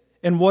is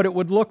and what it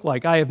would look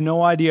like. I have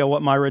no idea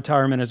what my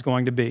retirement is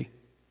going to be.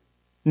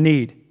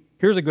 Need.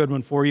 Here's a good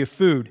one for you,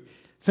 food.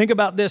 Think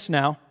about this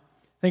now.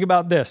 Think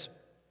about this.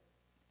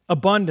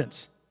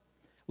 Abundance.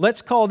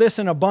 Let's call this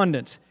an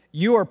abundance.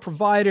 You are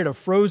provided a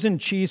frozen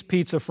cheese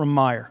pizza from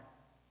Meijer.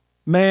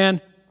 Man,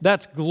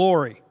 that's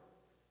glory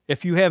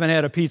if you haven't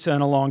had a pizza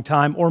in a long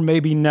time or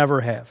maybe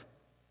never have.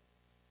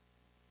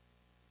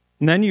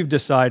 And then you've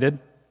decided,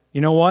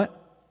 you know what?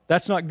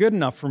 That's not good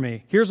enough for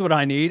me. Here's what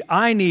I need.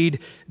 I need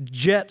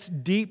Jet's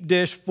deep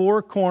dish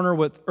 8-corner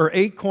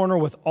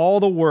with all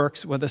the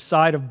works with a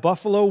side of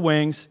buffalo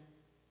wings,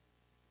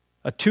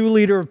 a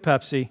 2-liter of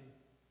Pepsi.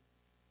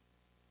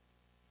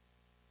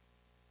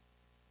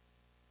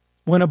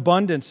 When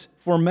abundance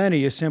for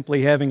many is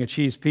simply having a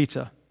cheese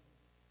pizza.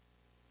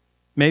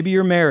 Maybe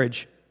your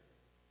marriage,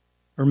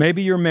 or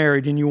maybe you're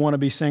married and you want to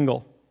be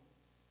single.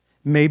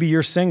 Maybe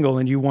you're single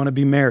and you want to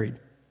be married.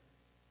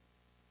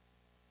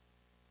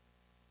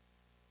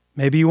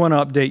 Maybe you want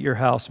to update your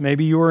house.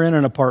 Maybe you are in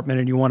an apartment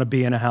and you want to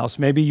be in a house.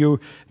 Maybe you're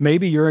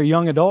a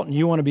young adult and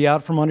you want to be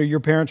out from under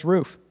your parents'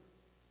 roof.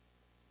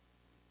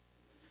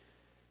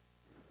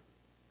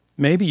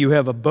 Maybe you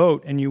have a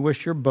boat and you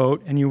wish your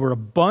boat, and you were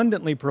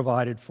abundantly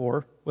provided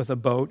for with a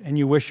boat, and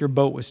you wish your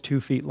boat was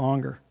 2 feet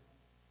longer.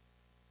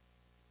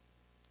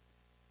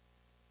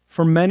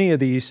 For many of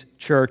these,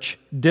 church,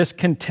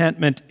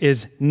 discontentment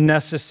is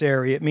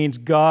necessary. It means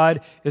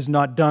God is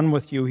not done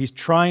with you. He's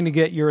trying to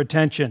get your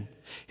attention.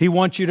 He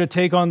wants you to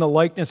take on the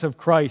likeness of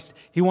Christ.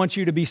 He wants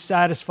you to be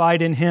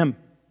satisfied in Him.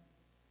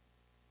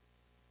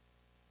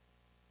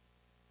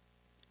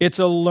 It's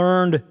a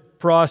learned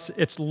process.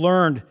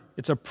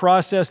 It's a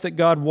process that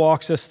God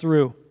walks us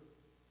through.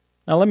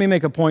 Now, let me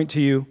make a point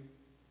to you.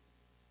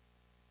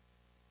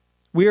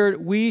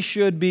 We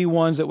should be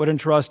ones that would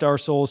entrust our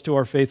souls to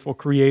our faithful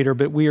Creator,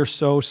 but we are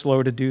so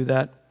slow to do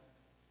that.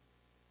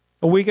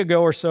 A week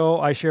ago or so,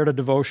 I shared a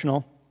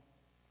devotional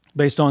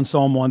based on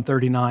Psalm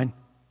 139.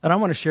 And I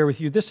want to share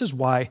with you, this is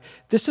why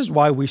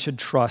we should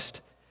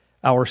trust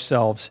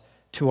ourselves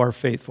to our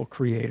faithful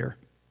Creator.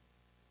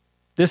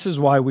 This is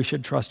why we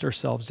should trust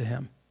ourselves to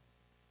Him.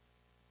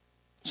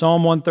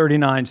 Psalm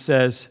 139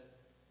 says,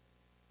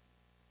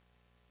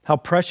 "How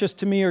precious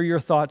to me are your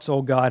thoughts,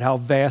 O God, how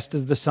vast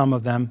is the sum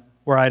of them.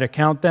 Were I to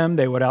count them,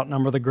 they would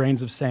outnumber the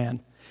grains of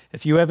sand."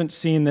 If you haven't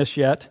seen this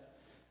yet,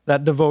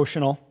 that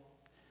devotional,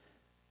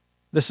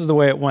 this is the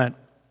way it went.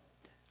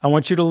 I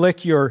want you to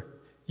lick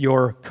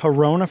your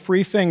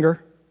corona-free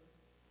finger.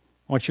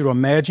 I want you to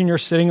imagine you're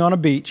sitting on a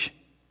beach.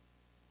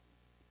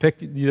 Pick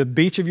the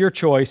beach of your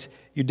choice.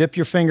 You dip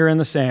your finger in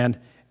the sand,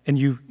 and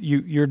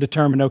you're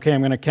determined, okay, I'm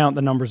going to count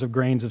the numbers of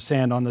grains of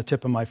sand on the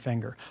tip of my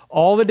finger.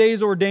 All the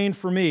days ordained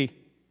for me.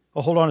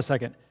 Oh, hold on a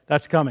second.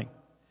 That's coming.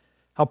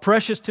 How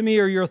precious to me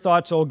are your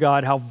thoughts, O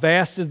God. How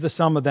vast is the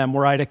sum of them.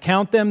 Were I to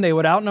count them, they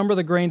would outnumber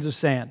the grains of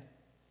sand.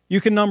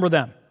 You can number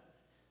them.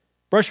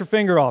 Brush your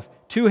finger off.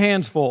 2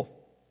 hands full.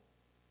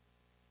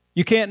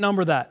 You can't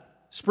number that.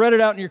 Spread it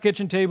out on your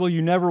kitchen table.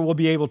 You never will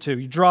be able to.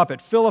 You drop it.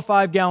 Fill a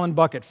 5-gallon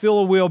bucket. Fill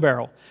a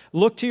wheelbarrow.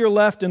 Look to your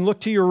left and look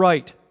to your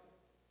right.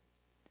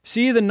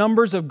 See the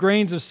numbers of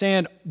grains of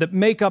sand that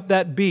make up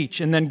that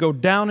beach and then go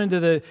down into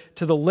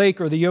the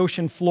lake or the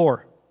ocean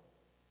floor.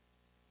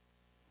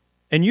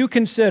 And you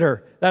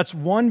consider that's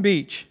one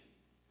beach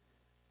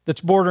that's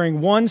bordering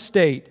one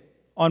state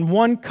on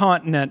one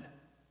continent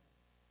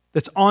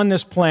that's on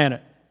this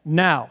planet.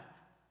 Now,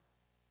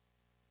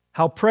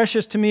 how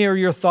precious to me are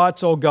your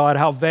thoughts, O God.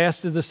 How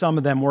vast is the sum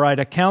of them. Were I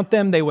to count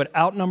them, they would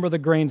outnumber the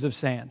grains of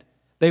sand.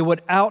 They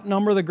would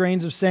outnumber the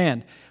grains of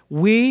sand.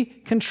 We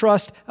can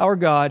trust our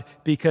God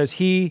because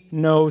He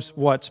knows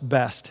what's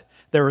best.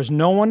 There is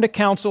no one to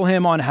counsel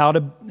Him on how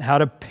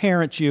to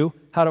parent you,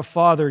 how to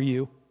father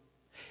you.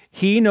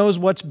 He knows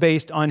what's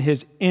based on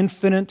His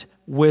infinite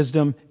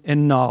wisdom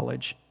and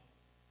knowledge.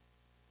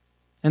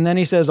 And then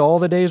He says, all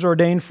the days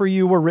ordained for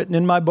you were written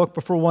in my book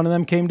before one of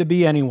them came to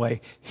be anyway.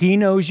 He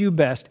knows you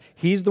best.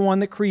 He's the one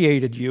that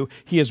created you.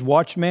 He has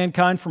watched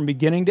mankind from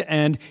beginning to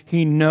end.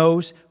 He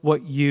knows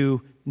what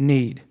you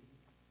need.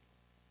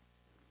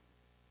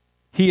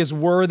 He is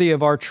worthy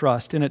of our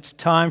trust, and it's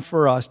time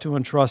for us to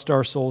entrust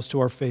our souls to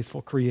our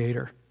faithful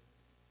Creator.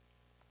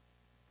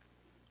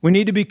 We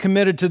need to be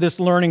committed to this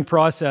learning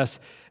process,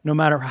 no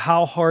matter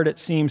how hard it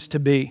seems to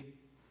be.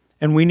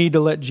 And we need to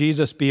let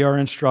Jesus be our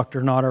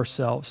instructor, not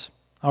ourselves.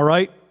 All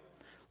right?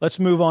 Let's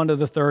move on to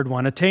the third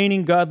one.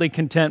 Attaining godly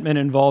contentment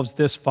involves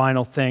this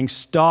final thing.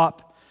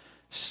 Stop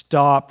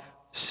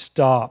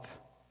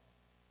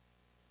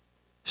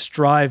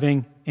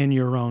striving in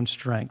your own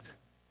strength.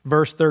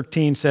 Verse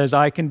 13 says,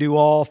 I can do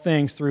all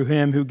things through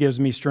Him who gives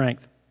me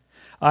strength.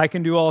 I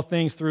can do all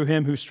things through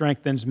Him who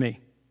strengthens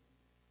me.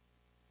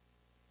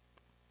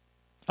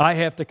 I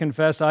have to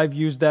confess, I've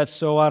used that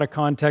so out of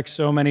context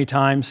so many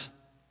times.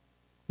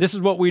 This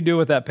is what we do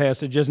with that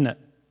passage, isn't it?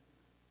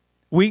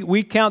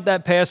 We count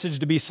that passage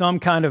to be some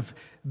kind of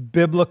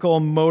biblical,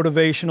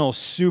 motivational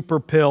super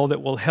pill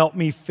that will help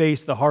me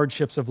face the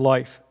hardships of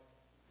life.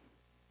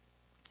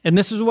 And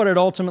this is what it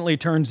ultimately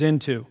turns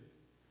into.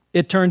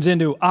 It turns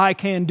into, I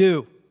can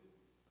do.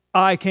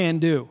 I can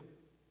do.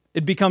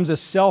 It becomes a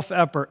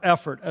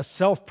self-effort, a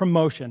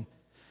self-promotion.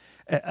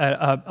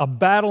 a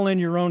battle in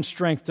your own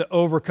strength to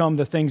overcome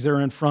the things that are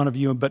in front of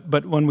you.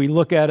 But when we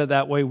look at it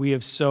that way, we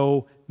have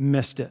so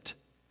missed it.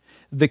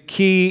 The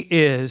key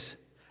is,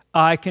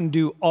 I can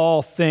do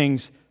all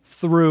things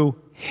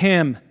through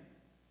Him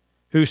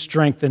who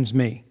strengthens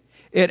me.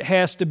 It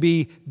has to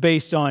be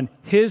based on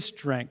His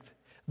strength,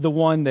 the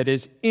one that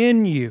is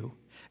in you,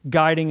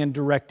 guiding and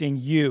directing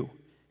you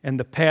and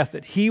the path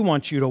that He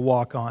wants you to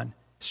walk on,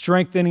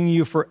 strengthening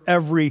you for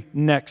every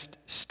next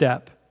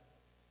step.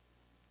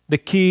 The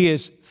key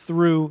is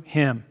through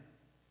Him.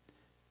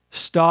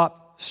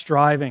 Stop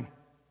striving.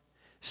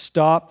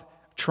 Stop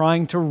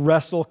trying to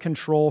wrestle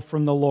control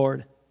from the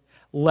Lord.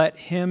 Let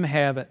Him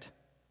have it.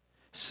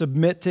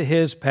 Submit to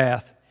His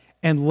path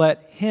and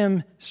let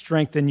Him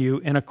strengthen you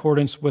in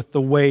accordance with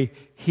the way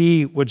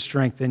He would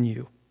strengthen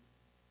you.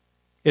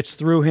 It's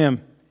through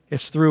Him.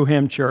 It's through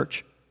Him,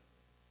 church.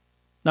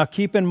 Now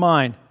keep in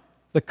mind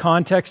the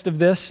context of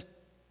this.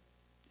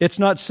 It's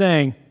not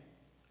saying,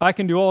 I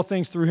can do all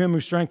things through Him who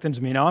strengthens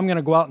me. Now I'm going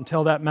to go out and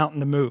tell that mountain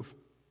to move.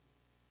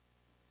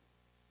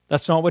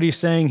 That's not what He's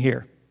saying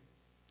here.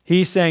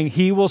 He's saying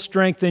He will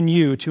strengthen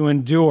you to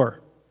endure.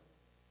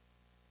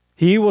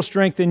 He will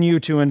strengthen you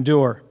to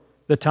endure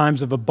the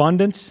times of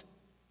abundance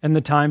and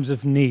the times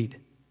of need,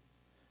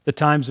 the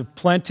times of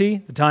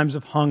plenty, the times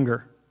of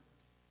hunger,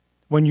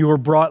 when you were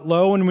brought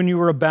low and when you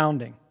were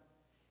abounding.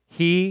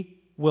 He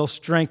will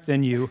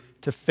strengthen you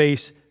to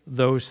face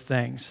those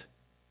things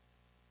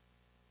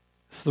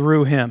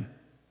through Him.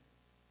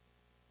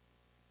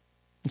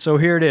 And so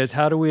here it is.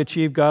 How do we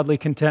achieve godly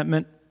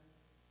contentment?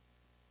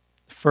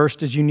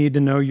 First is you need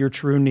to know your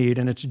true need,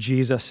 and it's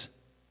Jesus.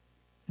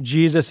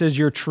 Jesus is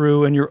your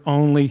true and your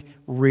only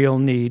real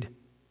need.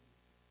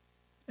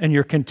 And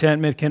your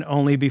contentment can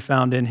only be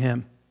found in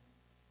Him.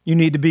 You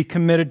need to be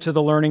committed to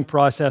the learning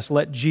process.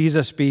 Let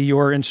Jesus be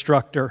your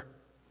instructor.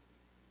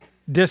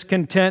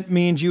 Discontent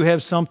means you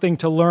have something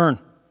to learn,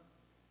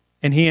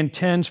 and He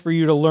intends for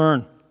you to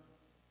learn.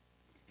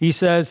 He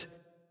says,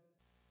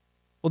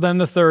 well, then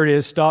the third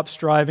is stop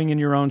striving in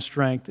your own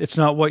strength. It's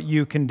not what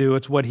you can do,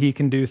 it's what He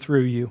can do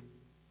through you.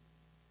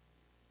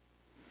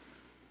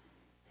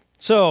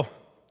 So,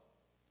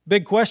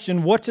 big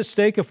question, what's at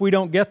stake if we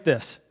don't get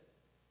this?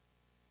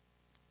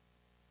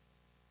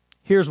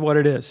 Here's what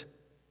it is.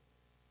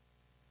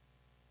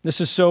 This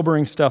is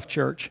sobering stuff,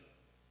 church.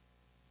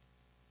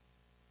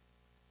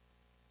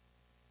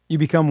 You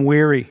become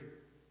weary.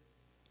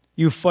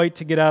 You fight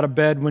to get out of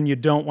bed when you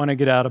don't want to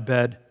get out of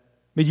bed.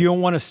 But you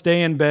don't want to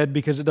stay in bed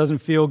because it doesn't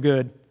feel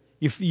good.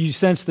 You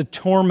sense the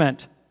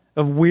torment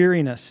of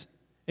weariness,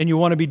 and you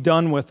want to be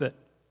done with it.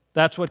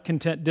 That's what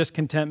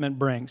discontentment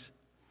brings.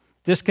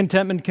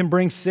 Discontentment can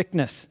bring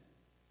sickness.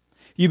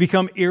 You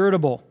become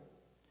irritable,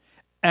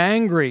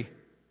 angry,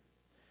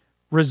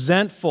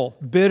 resentful,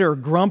 bitter,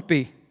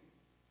 grumpy.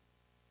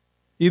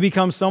 You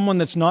become someone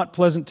that's not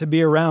pleasant to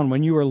be around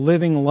when you are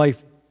living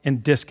life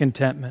in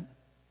discontentment.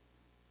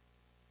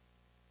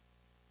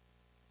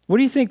 What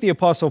do you think the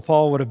Apostle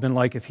Paul would have been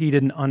like if he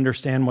didn't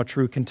understand what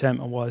true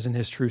contentment was and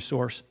his true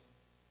source?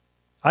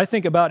 I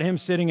think about him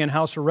sitting in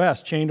house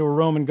arrest, chained to a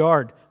Roman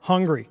guard,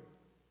 hungry.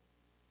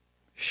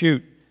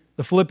 Shoot,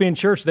 the Philippian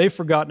church, they've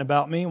forgotten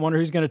about me. I wonder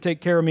who's going to take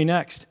care of me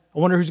next. I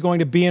wonder who's going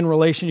to be in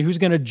relation, who's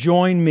going to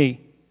join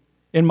me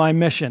in my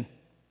mission.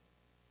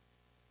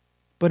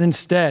 But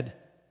instead,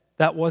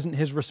 that wasn't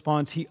his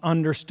response. He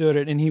understood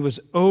it, and he was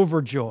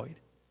overjoyed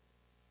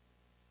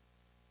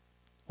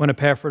when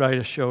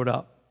Epaphroditus showed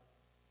up.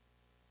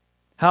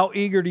 How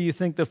eager do you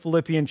think the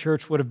Philippian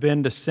church would have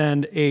been to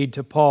send aid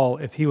to Paul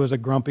if he was a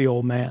grumpy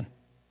old man?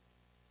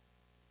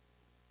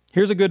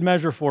 Here's a good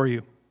measure for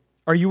you.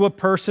 Are you a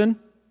person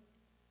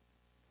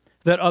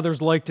that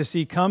others like to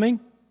see coming,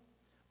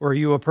 or are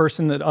you a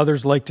person that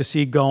others like to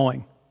see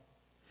going?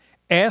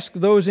 Ask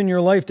those in your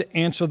life to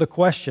answer the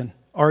question,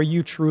 are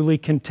you truly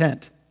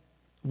content?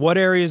 What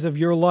areas of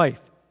your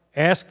life?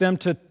 Ask them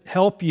to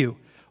help you.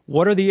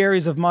 What are the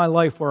areas of my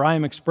life where I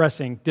am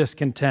expressing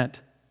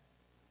discontent?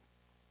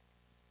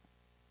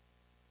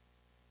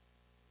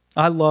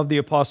 I love the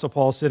Apostle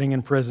Paul sitting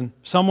in prison.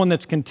 Someone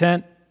that's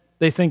content,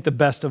 they think the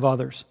best of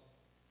others.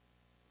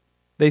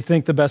 They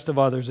think the best of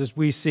others as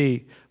we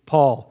see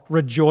Paul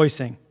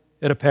rejoicing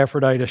at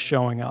Epaphroditus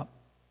showing up.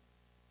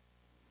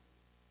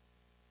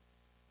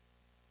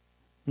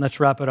 Let's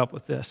wrap it up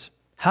with this.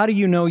 How do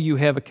you know you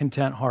have a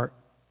content heart?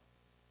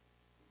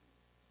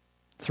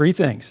 3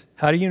 things.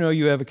 How do you know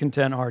you have a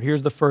content heart?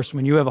 Here's the first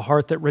one. You have a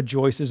heart that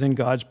rejoices in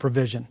God's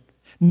provision.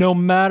 No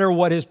matter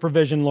what His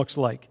provision looks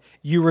like,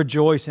 you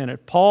rejoice in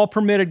it. Paul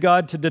permitted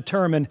God to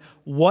determine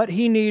what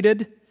he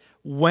needed,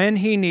 when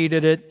he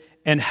needed it,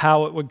 and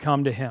how it would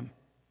come to him.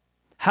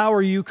 How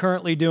are you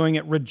currently doing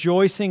it?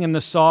 Rejoicing in the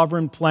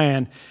sovereign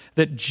plan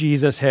that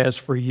Jesus has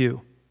for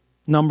you.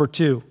 Number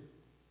 2,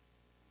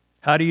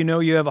 how do you know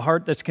you have a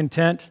heart that's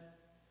content?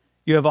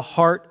 You have a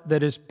heart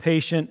that is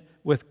patient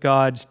with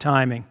God's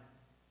timing.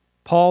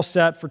 Paul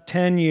sat for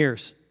 10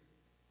 years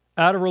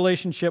out of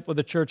relationship with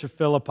the church of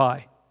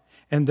Philippi,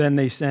 and then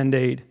they send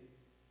aid.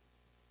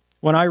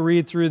 When I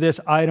read through this,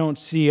 I don't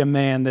see a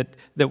man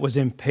that was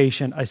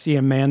impatient. I see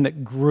a man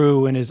that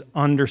grew in his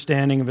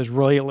understanding of his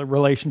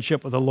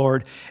relationship with the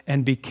Lord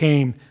and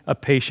became a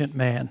patient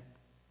man.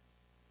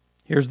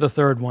 Here's the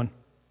third one.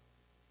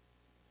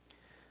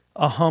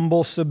 A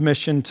humble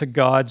submission to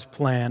God's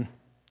plan.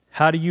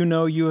 How do you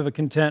know you have a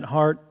content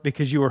heart?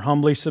 Because you've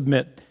humbly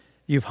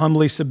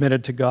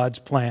submitted to God's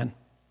plan.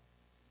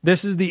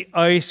 This is the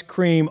ice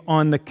cream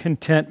on the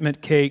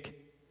contentment cake.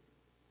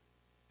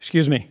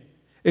 Excuse me.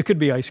 It could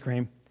be ice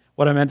cream.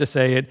 What I meant to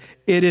say,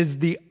 it is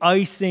the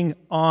icing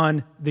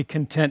on the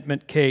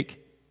contentment cake.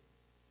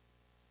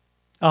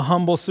 A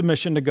humble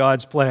submission to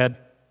God's plan.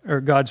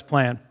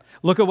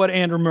 Look at what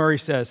Andrew Murray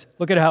says.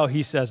 Look at how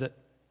he says it.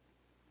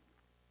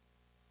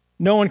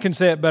 No one can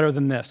say it better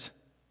than this.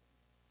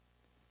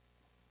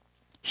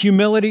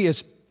 Humility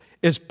is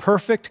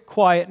perfect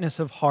quietness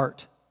of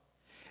heart.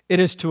 It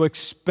is to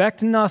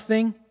expect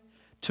nothing,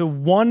 to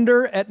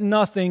wonder at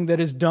nothing that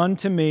is done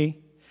to me,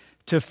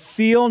 to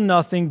feel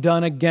nothing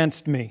done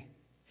against me.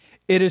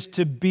 It is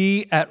to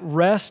be at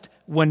rest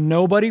when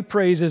nobody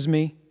praises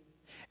me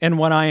and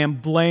when I am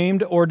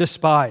blamed or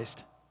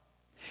despised.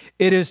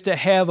 It is to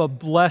have a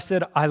blessed,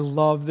 I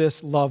love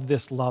this, love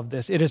this, love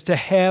this. It is to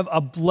have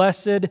a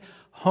blessed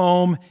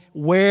home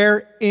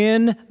where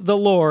in the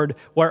Lord,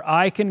 where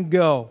I can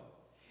go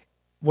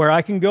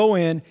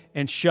in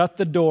and shut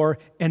the door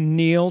and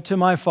kneel to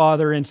my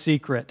Father in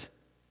secret.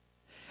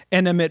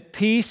 And am at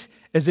peace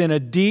as in a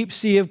deep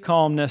sea of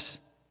calmness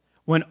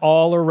when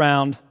all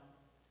around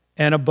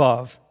and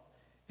above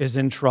is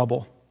in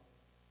trouble.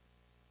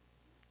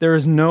 There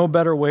is no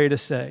better way to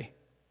say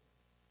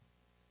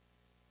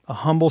a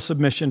humble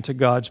submission to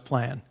God's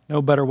plan.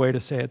 No better way to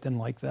say it than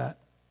like that.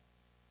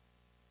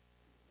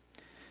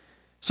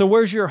 So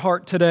where's your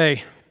heart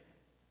today?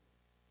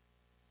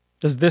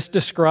 Does this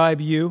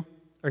describe you?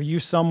 Are you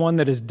someone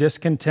that is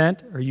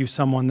discontent? Are you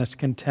someone that's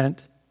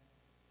content?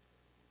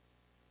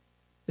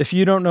 If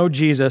you don't know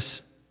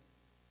Jesus,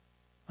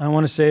 I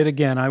want to say it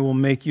again. I will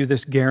make you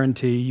this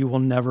guarantee. You will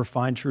never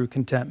find true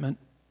contentment.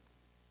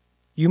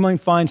 You might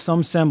find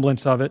some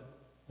semblance of it,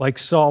 like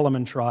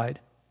Solomon tried.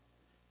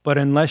 But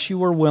unless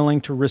you are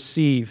willing to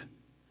receive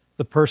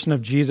the person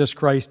of Jesus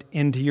Christ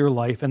into your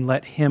life and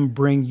let Him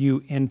bring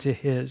you into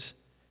His,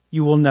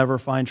 you will never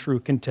find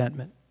true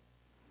contentment.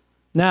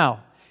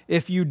 Now,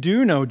 if you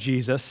do know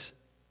Jesus,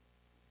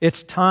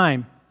 it's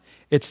time.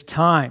 It's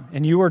time.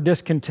 And you are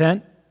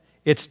discontent,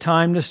 it's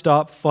time to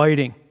stop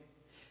fighting.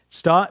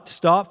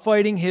 Stop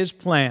fighting His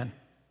plan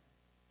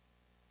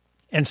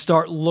and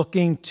start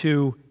looking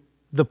to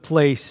the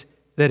place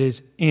that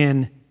is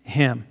in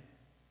Him.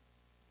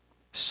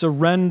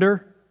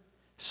 Surrender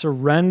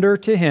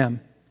to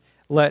Him.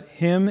 Let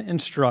Him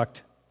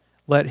instruct.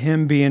 Let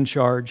Him be in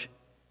charge.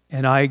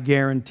 And I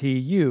guarantee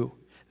you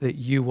that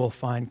you will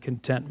find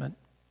contentment.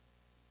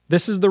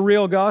 This is the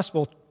real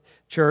gospel,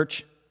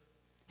 church.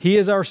 He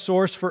is our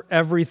source for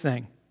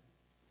everything.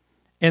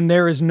 And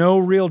there is no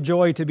real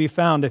joy to be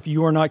found if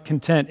you are not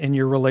content in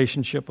your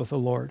relationship with the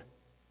Lord.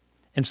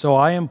 And so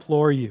I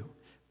implore you,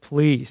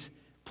 please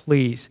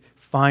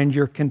find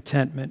your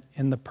contentment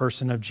in the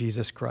person of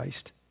Jesus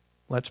Christ.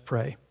 Let's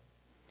pray.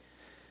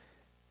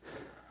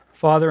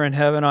 Father in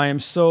heaven, I am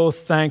so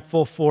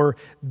thankful for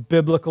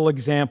biblical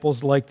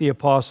examples like the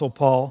Apostle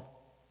Paul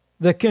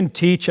that can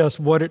teach us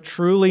what it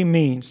truly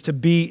means to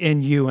be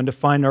in you and to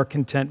find our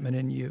contentment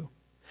in you.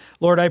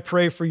 Lord, I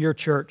pray for your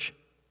church,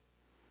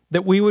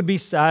 that we would be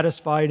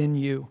satisfied in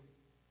you,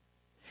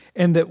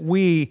 and that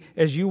we,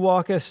 as you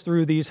walk us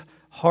through these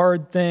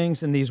hard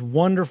things and these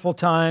wonderful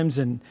times,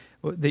 and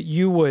that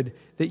you would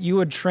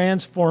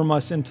transform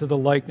us into the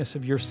likeness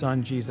of your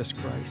Son, Jesus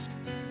Christ.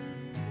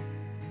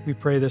 We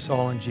pray this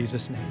all in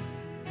Jesus' name.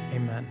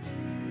 Amen.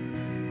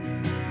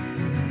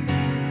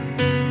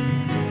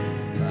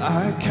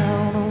 I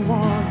count on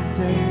one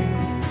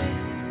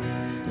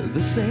thing,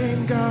 the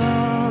same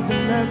God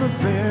that never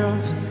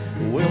fails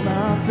will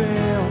not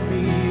fail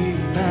me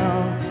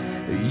now.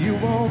 You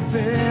won't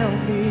fail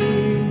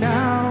me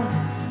now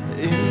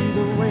in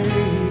the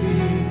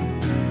waiting.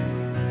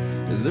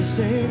 The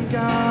same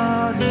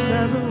God who's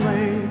never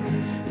late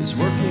is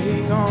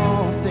working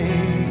all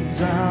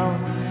things out.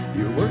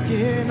 You're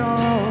working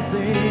all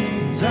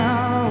things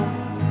out.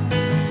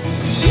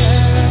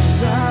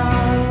 Yes,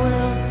 I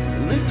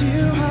will lift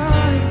you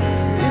high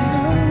in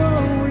the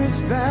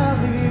lowest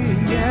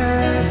valley.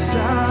 Yes,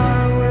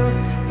 I will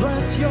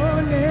bless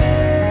your name.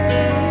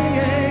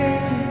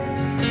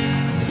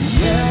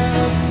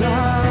 Yes,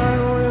 I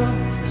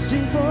will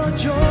sing for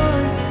joy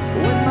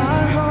when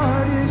my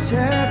heart is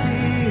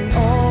heavy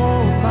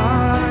all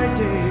my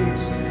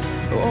days.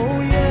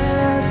 Oh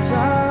yes,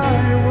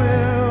 I will.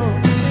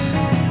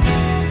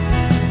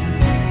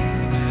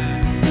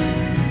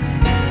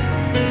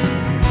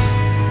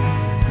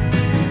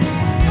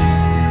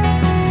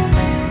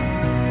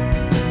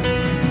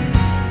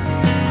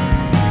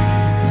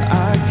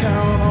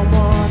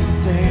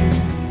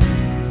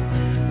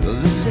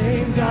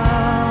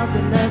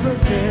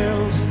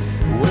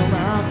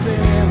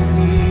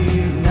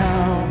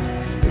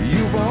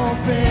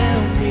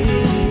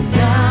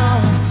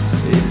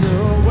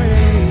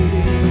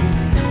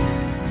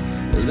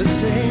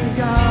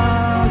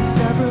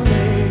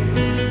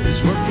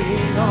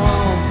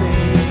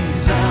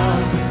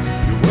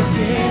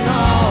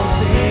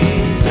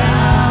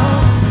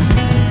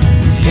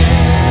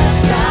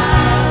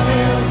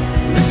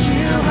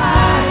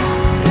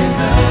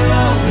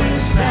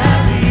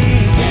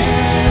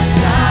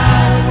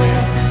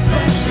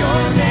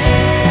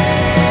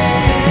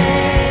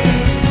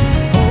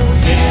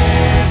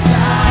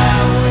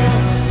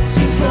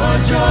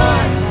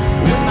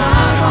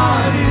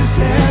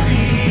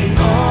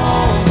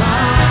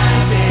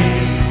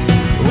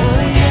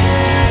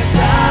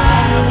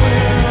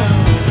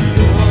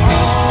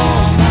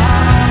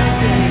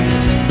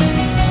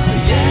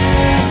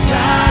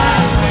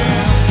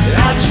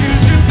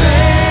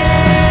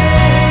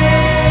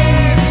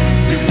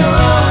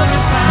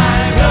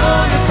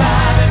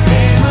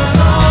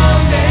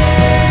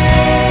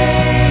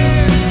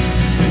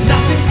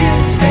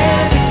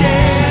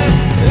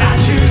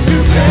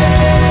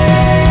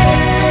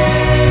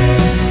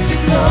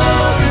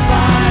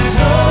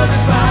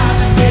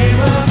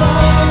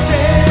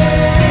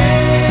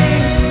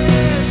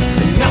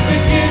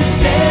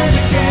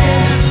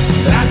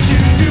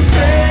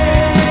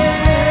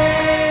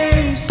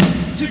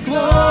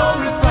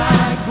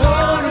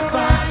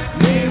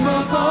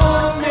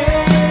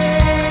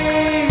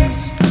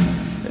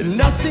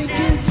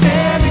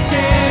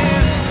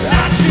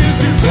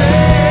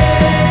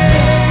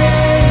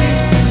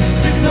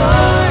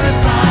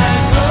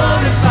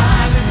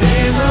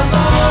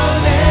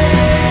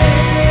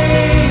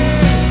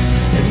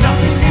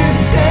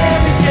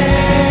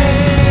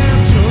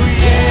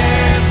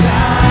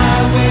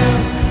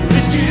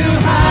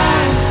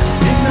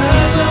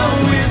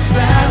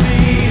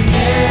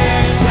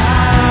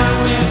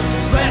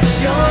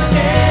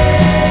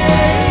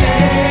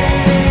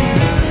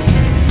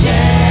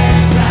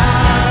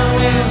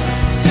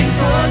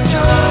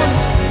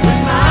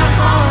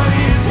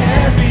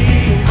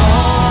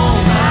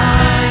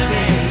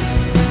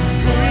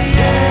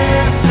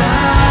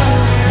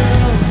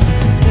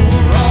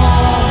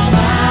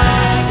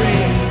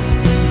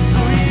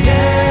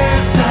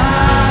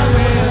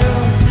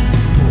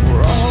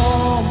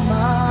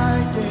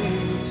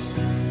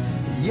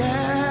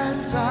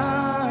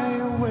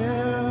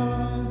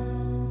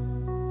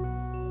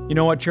 You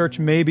know what, church?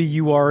 Maybe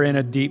you are in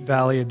a deep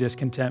valley of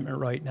discontentment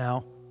right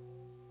now.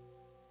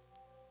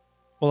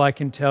 Well, I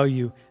can tell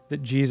you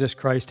that Jesus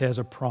Christ has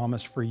a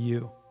promise for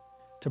you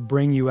to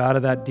bring you out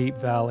of that deep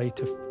valley,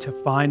 to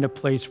find a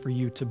place for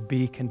you to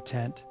be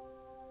content.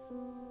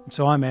 And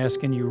so I'm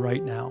asking you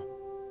right now,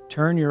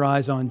 turn your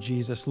eyes on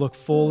Jesus, look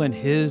full in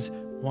his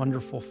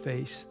wonderful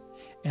face,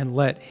 and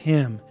let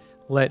him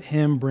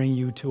bring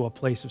you to a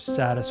place of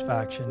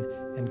satisfaction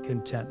and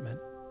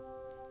contentment.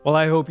 Well,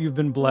 I hope you've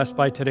been blessed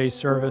by today's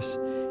service.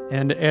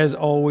 And as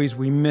always,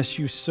 we miss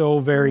you so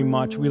very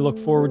much. We look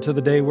forward to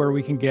the day where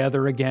we can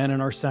gather again in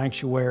our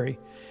sanctuary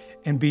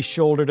and be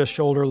shoulder to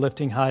shoulder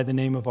lifting high the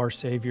name of our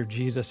Savior,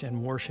 Jesus,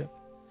 in worship.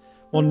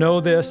 Well,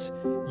 know this,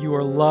 you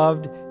are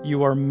loved,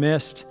 you are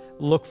missed.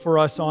 Look for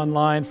us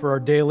online for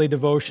our daily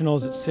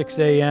devotionals at 6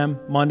 a.m.,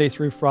 Monday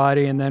through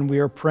Friday, and then we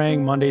are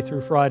praying Monday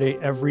through Friday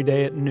every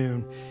day at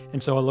noon.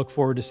 And so I look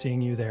forward to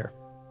seeing you there.